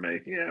decision to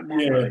make. Yeah, more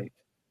money.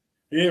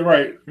 Yeah,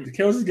 right. The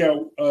Kelseys got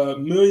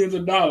millions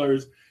of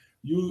dollars.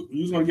 You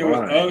was gonna give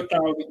us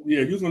 $1,000.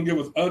 Yeah, you was gonna give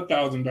us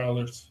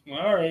 $1,000. Well,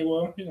 all right,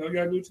 well, you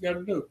gotta do what you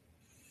gotta do.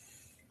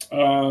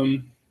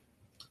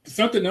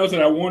 Something else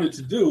that I wanted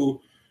to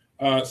do.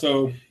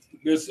 So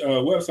this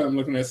website I'm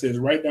looking at says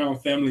write down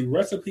family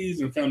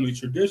recipes and family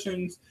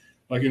traditions,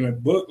 like in a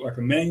book, like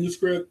a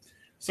manuscript.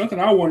 Something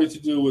I wanted to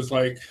do was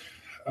like,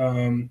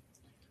 and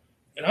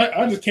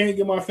I just can't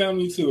get my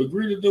family to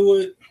agree to do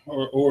it,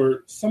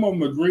 or some of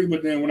them agree,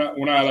 but then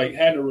when I like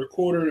had the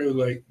recorder, it was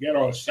like get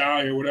all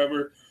shy or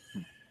whatever.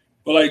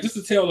 But like just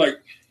to tell like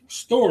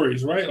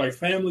stories, right? Like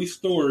family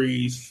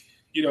stories,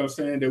 you know what I'm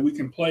saying, that we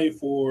can play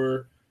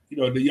for,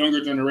 the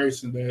younger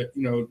generation that,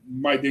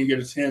 might didn't get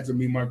a chance to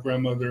meet my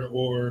grandmother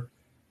or,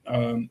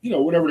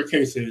 whatever the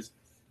case is.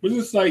 But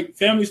it's like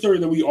family story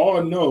that we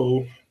all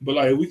know, but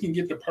like we can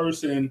get the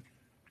person,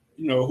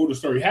 who the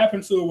story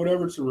happened to or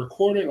whatever to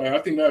record it. Like I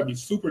think that would be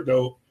super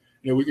dope.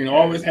 We can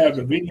always have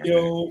the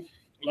video,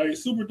 like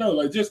super dope.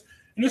 Like just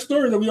in the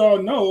story that we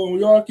all know and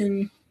we all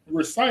can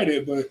recite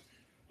it, but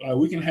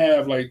we can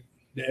have like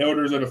the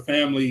elders of the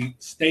family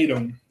state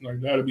them.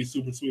 Like that'd be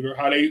super sweet. Or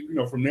how they,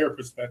 from their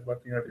perspective. I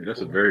think that's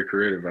cool. A very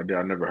creative idea.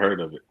 I never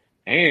heard of it.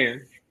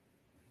 And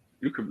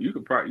you could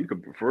for real, you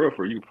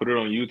could put it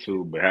on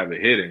YouTube but have it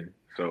hidden,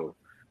 so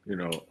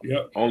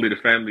only the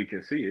family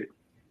can see it.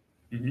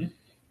 Mm-hmm.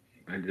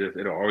 And just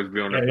it'll always be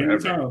on there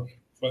forever.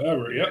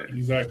 Forever. Yep,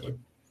 exactly.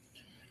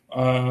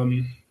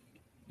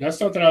 That's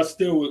something I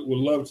still would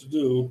love to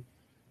do.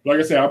 Like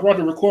I said, I brought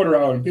the recorder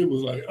out and people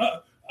was like,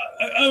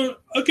 I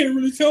can't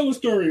really tell the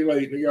story.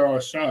 Like they got all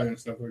shy and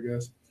stuff, I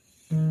guess.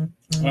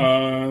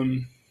 Mm-hmm.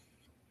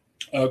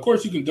 Of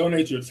course, you can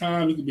donate your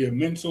time. You can be a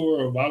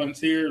mentor or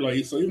volunteer.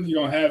 Like so, even if you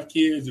don't have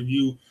kids, if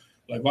you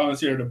like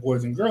volunteer at the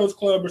Boys and Girls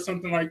Club or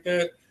something like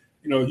that,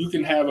 you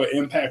can have an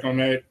impact on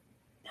that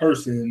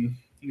person.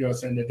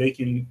 Saying that they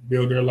can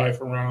build their life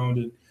around,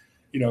 and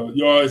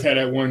you always had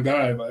that one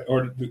guy, like,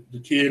 or the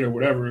kid or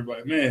whatever,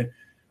 like man,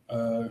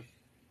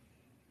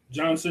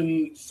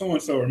 Johnson so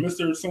and so or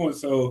Mr. So and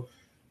so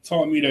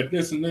taught me that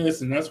this and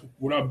this, and that's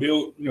what I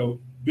built.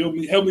 Help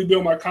me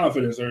build my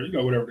confidence, or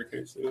whatever the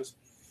case is.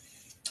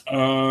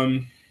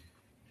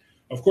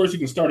 Of course, you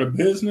can start a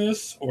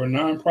business or a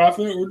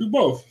nonprofit, or do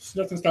both.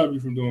 So nothing stops you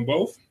from doing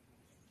both.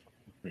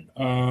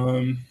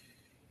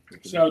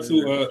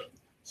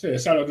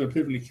 Shout out to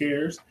Epiphany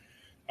Cares.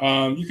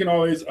 You can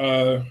always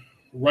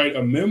write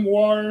a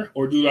memoir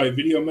or do like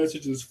video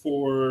messages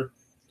for.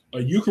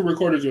 You can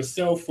record it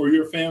yourself for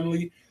your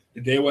family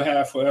that they will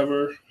have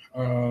forever.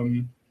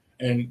 And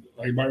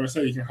like Byron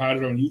said, you can hide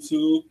it on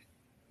YouTube.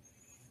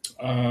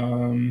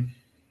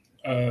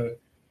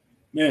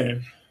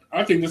 Man,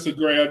 I think this is a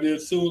great idea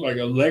too. Like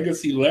a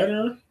legacy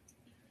letter,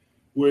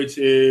 which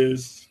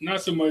is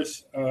not so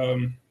much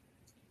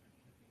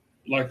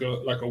like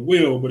a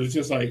will, but it's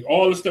just like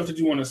all the stuff that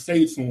you want to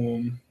say to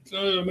them.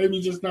 Maybe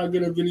just not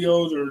good at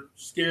videos or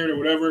scared or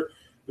whatever,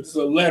 but it's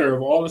a letter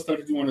of all the stuff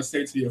that you want to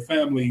say to your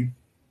family.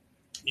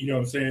 You know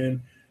what I'm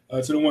saying?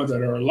 To the ones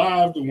that are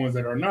alive, the ones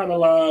that are not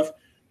alive,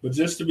 but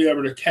just to be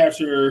able to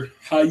capture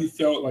how you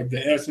felt, like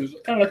the essence,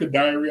 kind of like a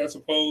diary, I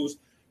suppose,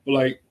 but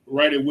like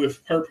write it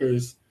with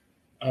purpose.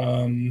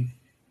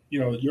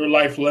 Your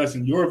life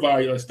lesson, your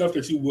value, stuff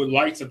that you would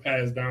like to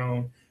pass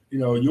down.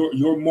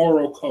 Your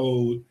moral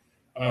code,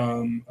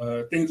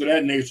 things of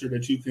that nature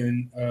that you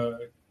can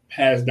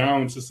pass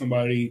down to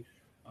somebody,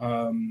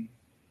 through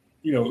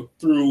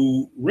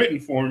written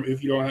form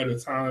if you don't have the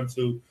time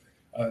to.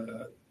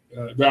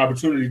 The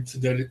opportunity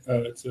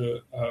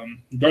to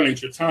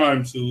donate your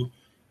time to,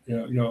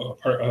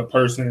 a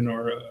person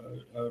or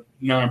a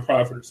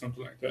nonprofit or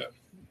something like that.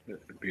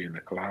 Be in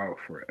the cloud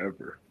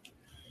forever.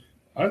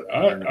 I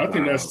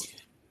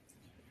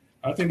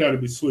think that'd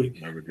be sweet.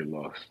 Never get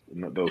lost.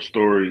 Those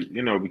stories,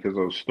 because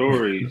those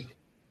stories,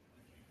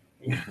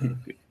 you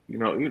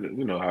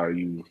know how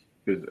you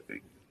go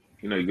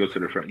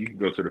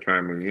to the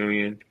family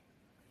reunion.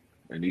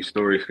 And these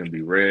stories can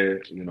be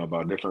read,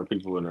 about different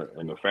people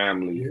in the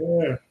family.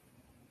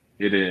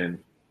 Yeah.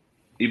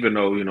 Even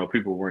though,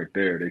 people weren't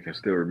there, they can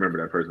still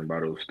remember that person by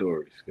those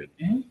stories.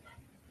 Mm-hmm.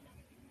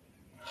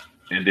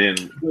 And then,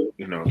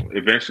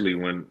 eventually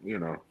when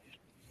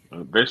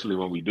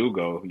we do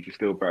go, you can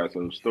still pass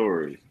those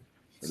stories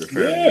and the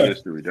family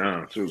history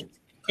down too.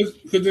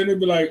 Because then they'd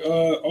be like,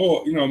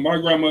 my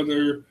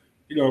grandmother,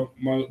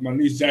 my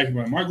niece Jackie,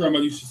 my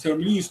grandmother used to tell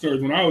me these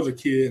stories when I was a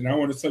kid, and I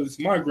want to tell it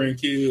to my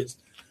grandkids.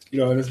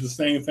 And it's the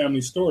same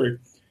family story.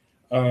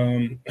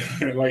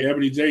 Like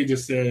Ebony J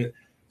just said,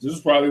 this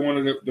is probably one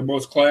of the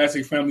most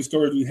classic family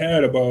stories we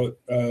had about,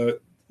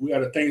 we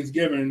had a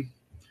Thanksgiving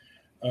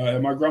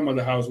at my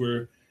grandmother's house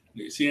where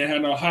she didn't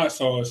have no hot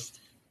sauce.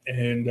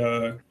 And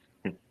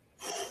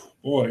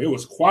boy, it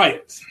was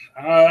quiet.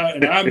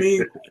 And I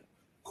mean,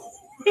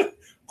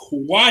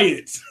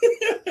 quiet.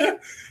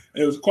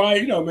 It was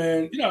quiet,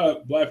 man. You know how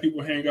black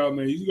people hang out,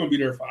 man. You're gonna be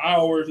there for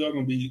hours. You're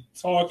gonna be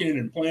talking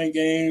and playing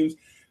games.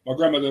 My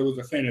grandmother was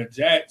a fan of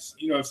Jax.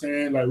 You know what I'm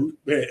saying? Like,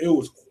 man, it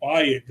was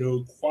quiet,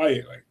 dude.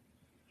 Quiet. Like,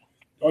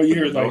 all you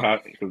hear is like,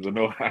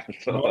 no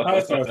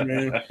hot sauce,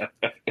 man.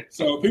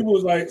 So people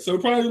was like, so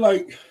probably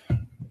like,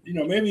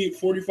 maybe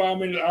 45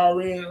 minutes,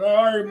 hour in.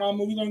 All right,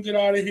 mama, we're gonna get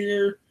out of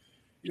here.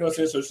 You know what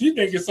I'm saying? So she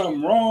thinking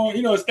something wrong.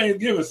 It's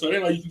Thanksgiving, so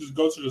then like you can just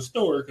go to the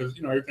store because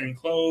everything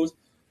closed.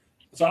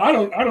 So I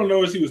don't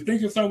know if she was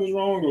thinking something was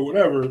wrong or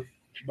whatever.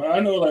 But I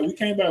know like we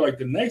came back like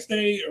the next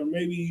day or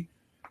maybe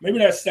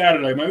that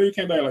Saturday. Maybe we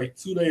came back like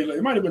 2 days.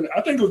 It might have been.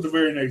 I think it was the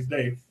very next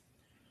day.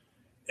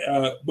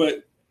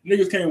 But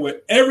niggas came with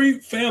every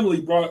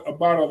family brought a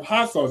bottle of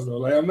hot sauce though.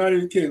 Like I'm not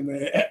even kidding,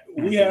 man.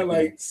 We had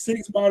like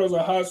 6 bottles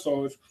of hot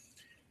sauce.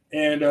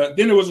 And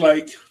then it was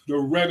like the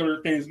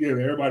regular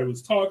Thanksgiving. Everybody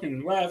was talking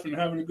and laughing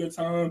and having a good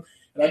time.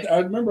 And I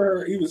remember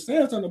her even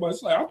saying something about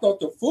it's like, I thought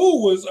the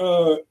food was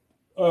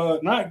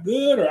not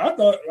good, or I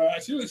thought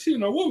she didn't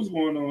know what was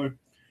going on.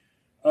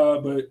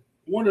 But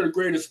one of the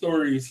greatest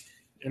stories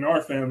in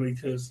our family,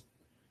 because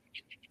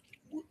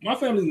my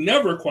family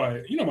never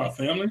quiet. My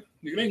family,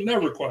 they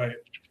never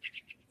quiet.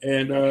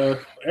 And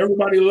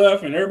everybody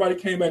left, and everybody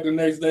came back the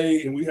next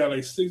day, and we had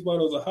like 6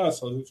 bottles of hot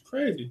sauce. It was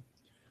crazy.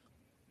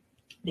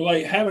 But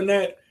like having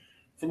that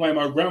from like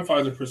my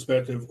grandfather's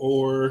perspective,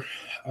 or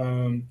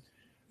my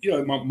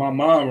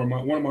mom or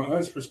one of my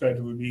aunt's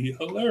perspective would be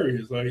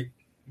hilarious. Like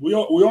we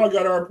all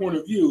got our point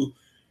of view,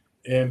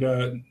 and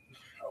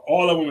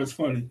all of them is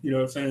funny. You know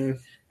what I'm saying?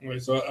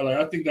 Like, so like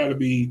I think that'd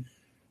be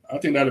a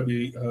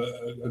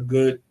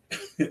good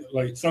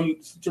like some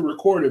to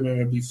record it, man.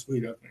 It'd be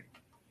sweet. I think.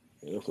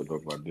 Yeah, that's a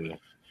dope idea.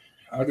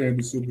 I think it'd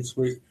be super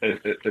sweet,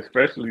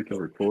 especially to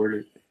record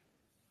it.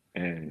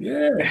 And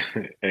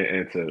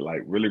and to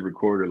like really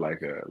record it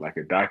like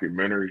a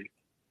documentary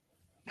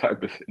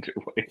type of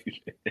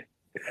situation.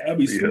 That'd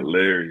be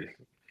hilarious.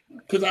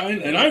 Because I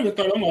even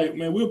thought, I'm like,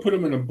 man, we'll put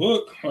them in a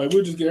book. Like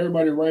we'll just get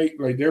everybody write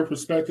like their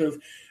perspective,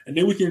 and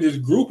then we can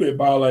just group it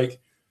by like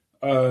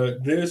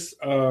this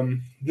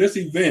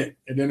event,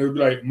 and then it'll be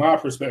like my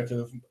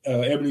perspective,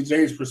 Ebony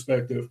J's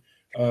perspective,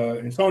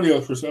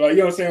 Antonio's perspective. Like, you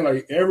know what I'm saying?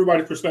 Like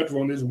everybody's perspective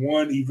on this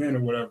one event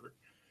or whatever.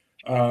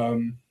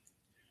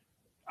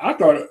 I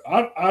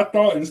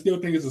thought and still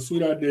think it's a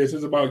sweet idea. It's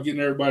just about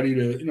getting everybody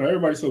to,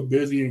 everybody's so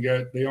busy and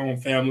got their own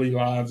family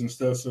lives and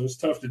stuff, so it's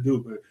tough to do.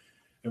 But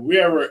if we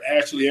ever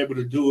actually able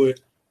to do it,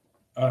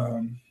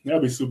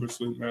 that'd be super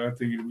sweet, man. I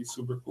think it'd be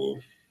super cool.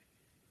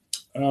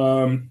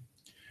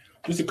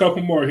 Just a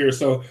couple more here.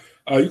 So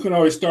you can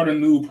always start a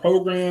new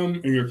program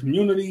in your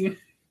community.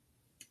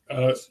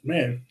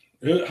 Man,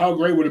 how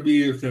great would it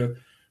be if the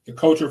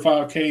Culture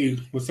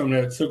 5K was something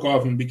that took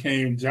off and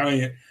became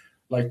giant,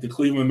 like the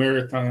Cleveland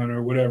Marathon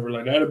or whatever.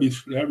 Like that'd be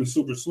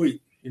super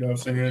sweet. You know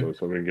what I'm saying?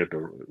 So we can get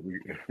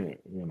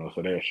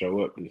so they'll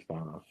show up this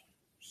time.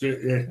 Yeah.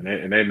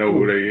 And they know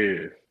who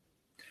they is.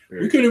 Yeah.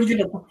 We couldn't even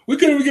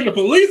get the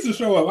police to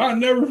show up. I'll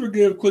never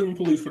forgive Cleveland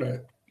police for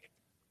that.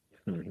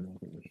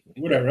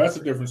 Whatever, that's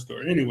a different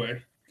story.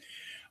 Anyway.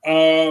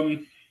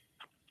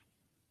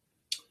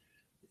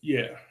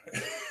 Yeah.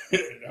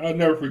 I'll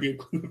never forget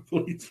Cleveland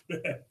police for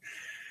that.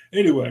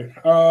 Anyway,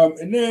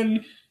 and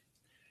then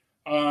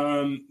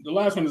the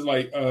last one is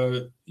like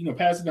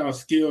passing down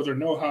skills or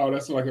know-how.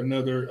 That's like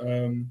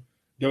another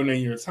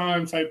donating your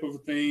time type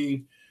of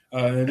thing,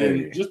 and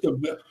then just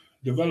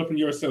developing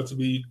yourself to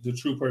be the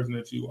true person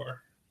that you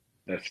are.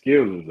 That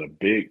skills is a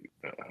big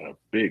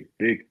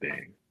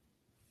thing.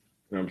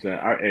 You know what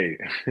I'm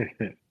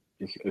saying?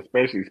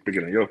 Especially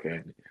speaking of your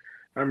family,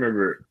 I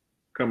remember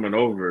coming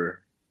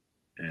over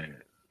and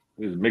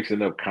we was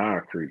mixing up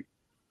concrete.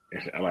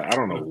 Like I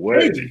don't know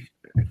what.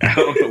 I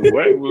don't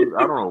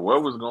know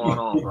what was going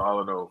on, but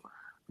all I know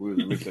we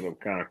was mixing up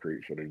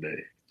concrete for the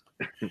day.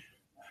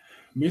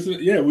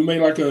 We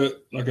made like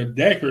a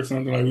deck or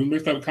something. Like we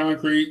mixed up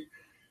concrete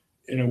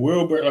in a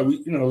wheelbarrow. Like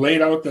we,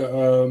 laid out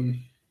the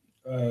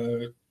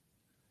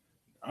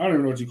I don't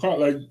even know what you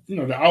call it, like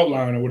the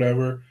outline or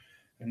whatever.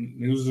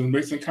 And it was just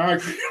mixing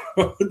concrete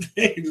all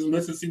day, just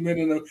mixing cement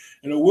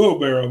in a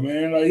wheelbarrow,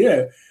 man.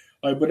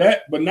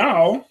 But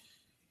now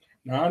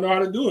I know how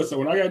to do it. So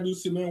when I gotta do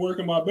cement work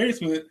in my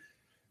basement,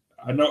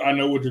 I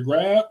know what to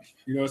grab.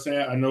 You know what I'm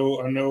saying? I know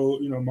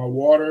my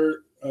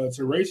water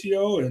to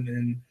ratio,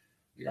 and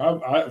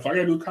if I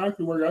gotta do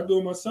concrete work, I do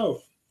it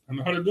myself. I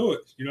know how to do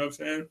it. You know what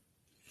I'm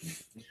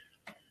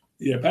saying?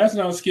 Yeah, passing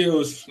down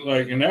skills,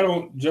 and that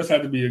don't just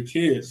have to be your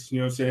kids. You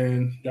know what I'm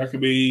saying? That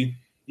could be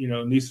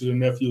nieces and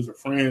nephews or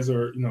friends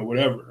or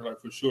whatever.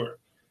 For sure.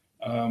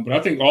 But I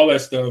think all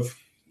that stuff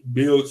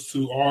builds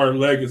to our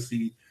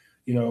legacy.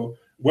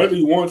 Whether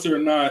you want to or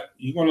not,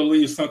 you're going to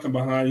leave something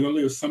behind. You're going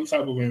to leave some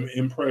type of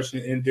impression,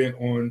 indent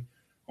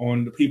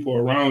on the people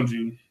around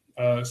you.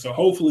 So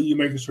hopefully you're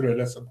making sure that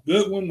that's a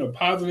good one, a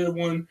positive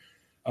one.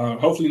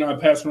 Hopefully not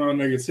passing around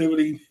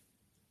negativity.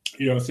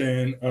 You know what I'm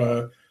saying?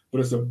 But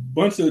it's a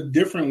bunch of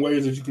different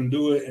ways that you can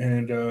do it.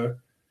 And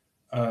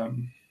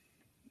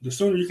the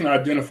sooner you can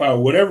identify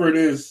whatever it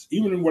is,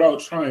 even without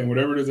trying,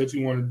 whatever it is that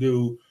you want to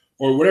do,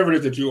 or whatever it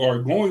is that you are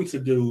going to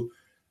do,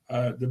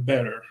 the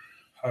better,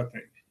 I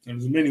think. And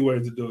there's many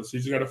ways to do it, so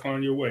you just got to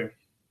find your way.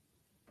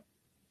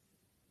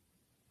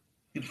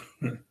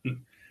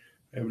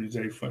 Ebony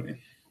J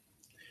funny.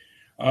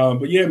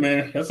 But yeah,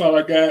 man, that's all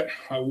I got.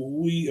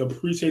 We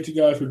appreciate you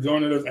guys for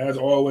joining us as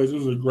always. It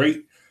was a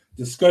great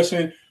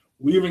discussion.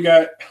 We even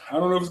got, I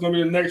don't know if it's going to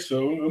be the next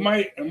show. It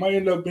might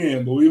end up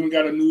being, but we even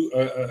got a new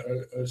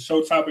a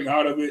show topic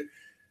out of it.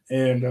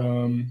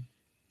 And,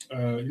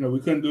 we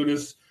couldn't do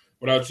this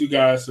without you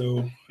guys.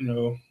 So,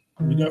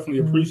 we definitely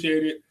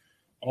appreciate it.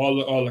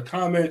 All the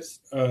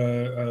comments,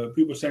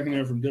 people checking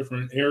in from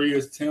different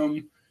areas.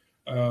 Tim,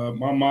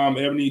 my mom,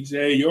 Ebony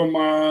J, your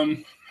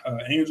mom,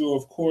 Angel,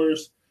 of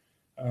course.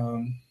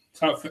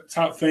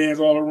 Top fans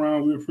all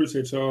around. We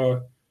appreciate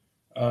y'all.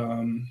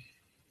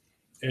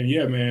 And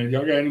yeah, man,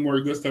 y'all got any more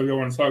good stuff y'all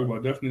want to talk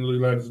about? Definitely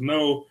let us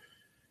know.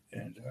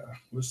 And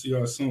we'll see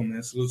y'all soon,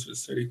 man. Salute to the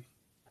city.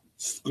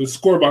 The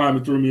score behind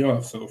me threw me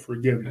off, so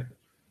forgive me.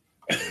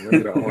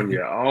 Remember to own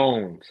your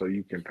own so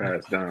you can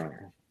pass down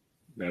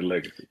that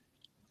legacy.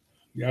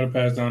 You got to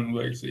pass down the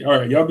legacy. All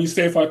right, y'all be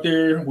safe out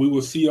there. We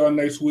will see y'all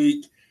next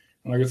week.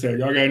 And like I said,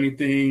 y'all got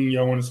anything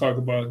y'all want to talk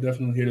about,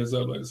 definitely hit us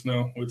up. Let us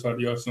know. We'll talk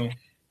to y'all soon.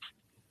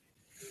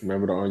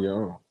 Remember to own your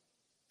own.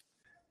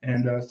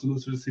 And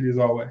salute to the city as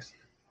always.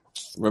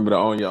 Remember to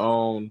own your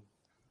own.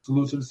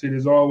 Salute to the city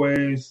as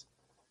always.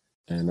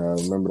 And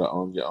remember to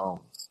own your own.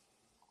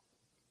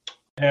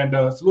 And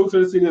salute to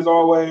the city as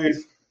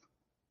always.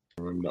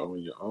 Remember to own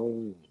your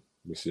own.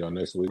 We'll see y'all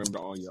next week. Remember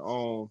to own your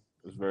own.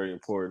 It's very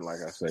important, like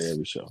I say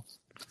every show.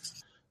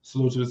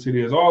 Salute to the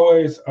city as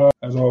always.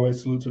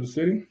 Salute to the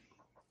city.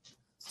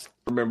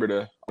 Remember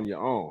to own your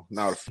own.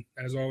 Now,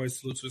 as always,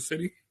 salute to the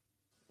city.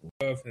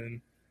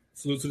 And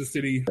salute to the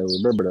city.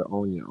 Remember to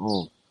own your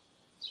own.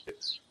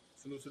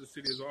 Salute to the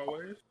city as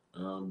always.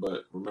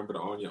 But remember to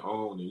own your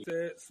own.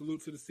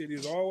 Salute to the city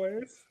as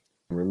always.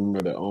 Remember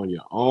to own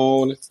your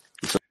own.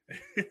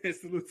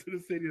 Salute to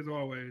the city as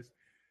always.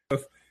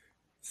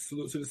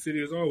 Salute to the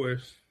city as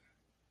always.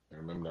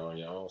 Remember to own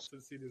your own. To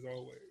the city as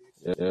always.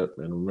 Yep,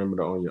 and remember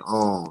to own your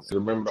own.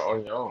 Remember to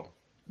own your own.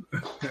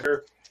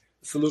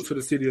 Salute to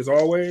the city as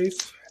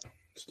always.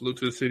 Salute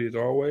to the city as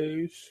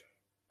always.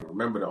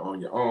 Remember to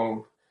own your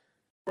own.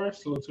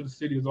 Salute to the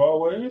city as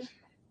always.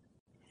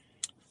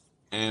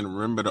 And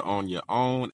remember to own your own.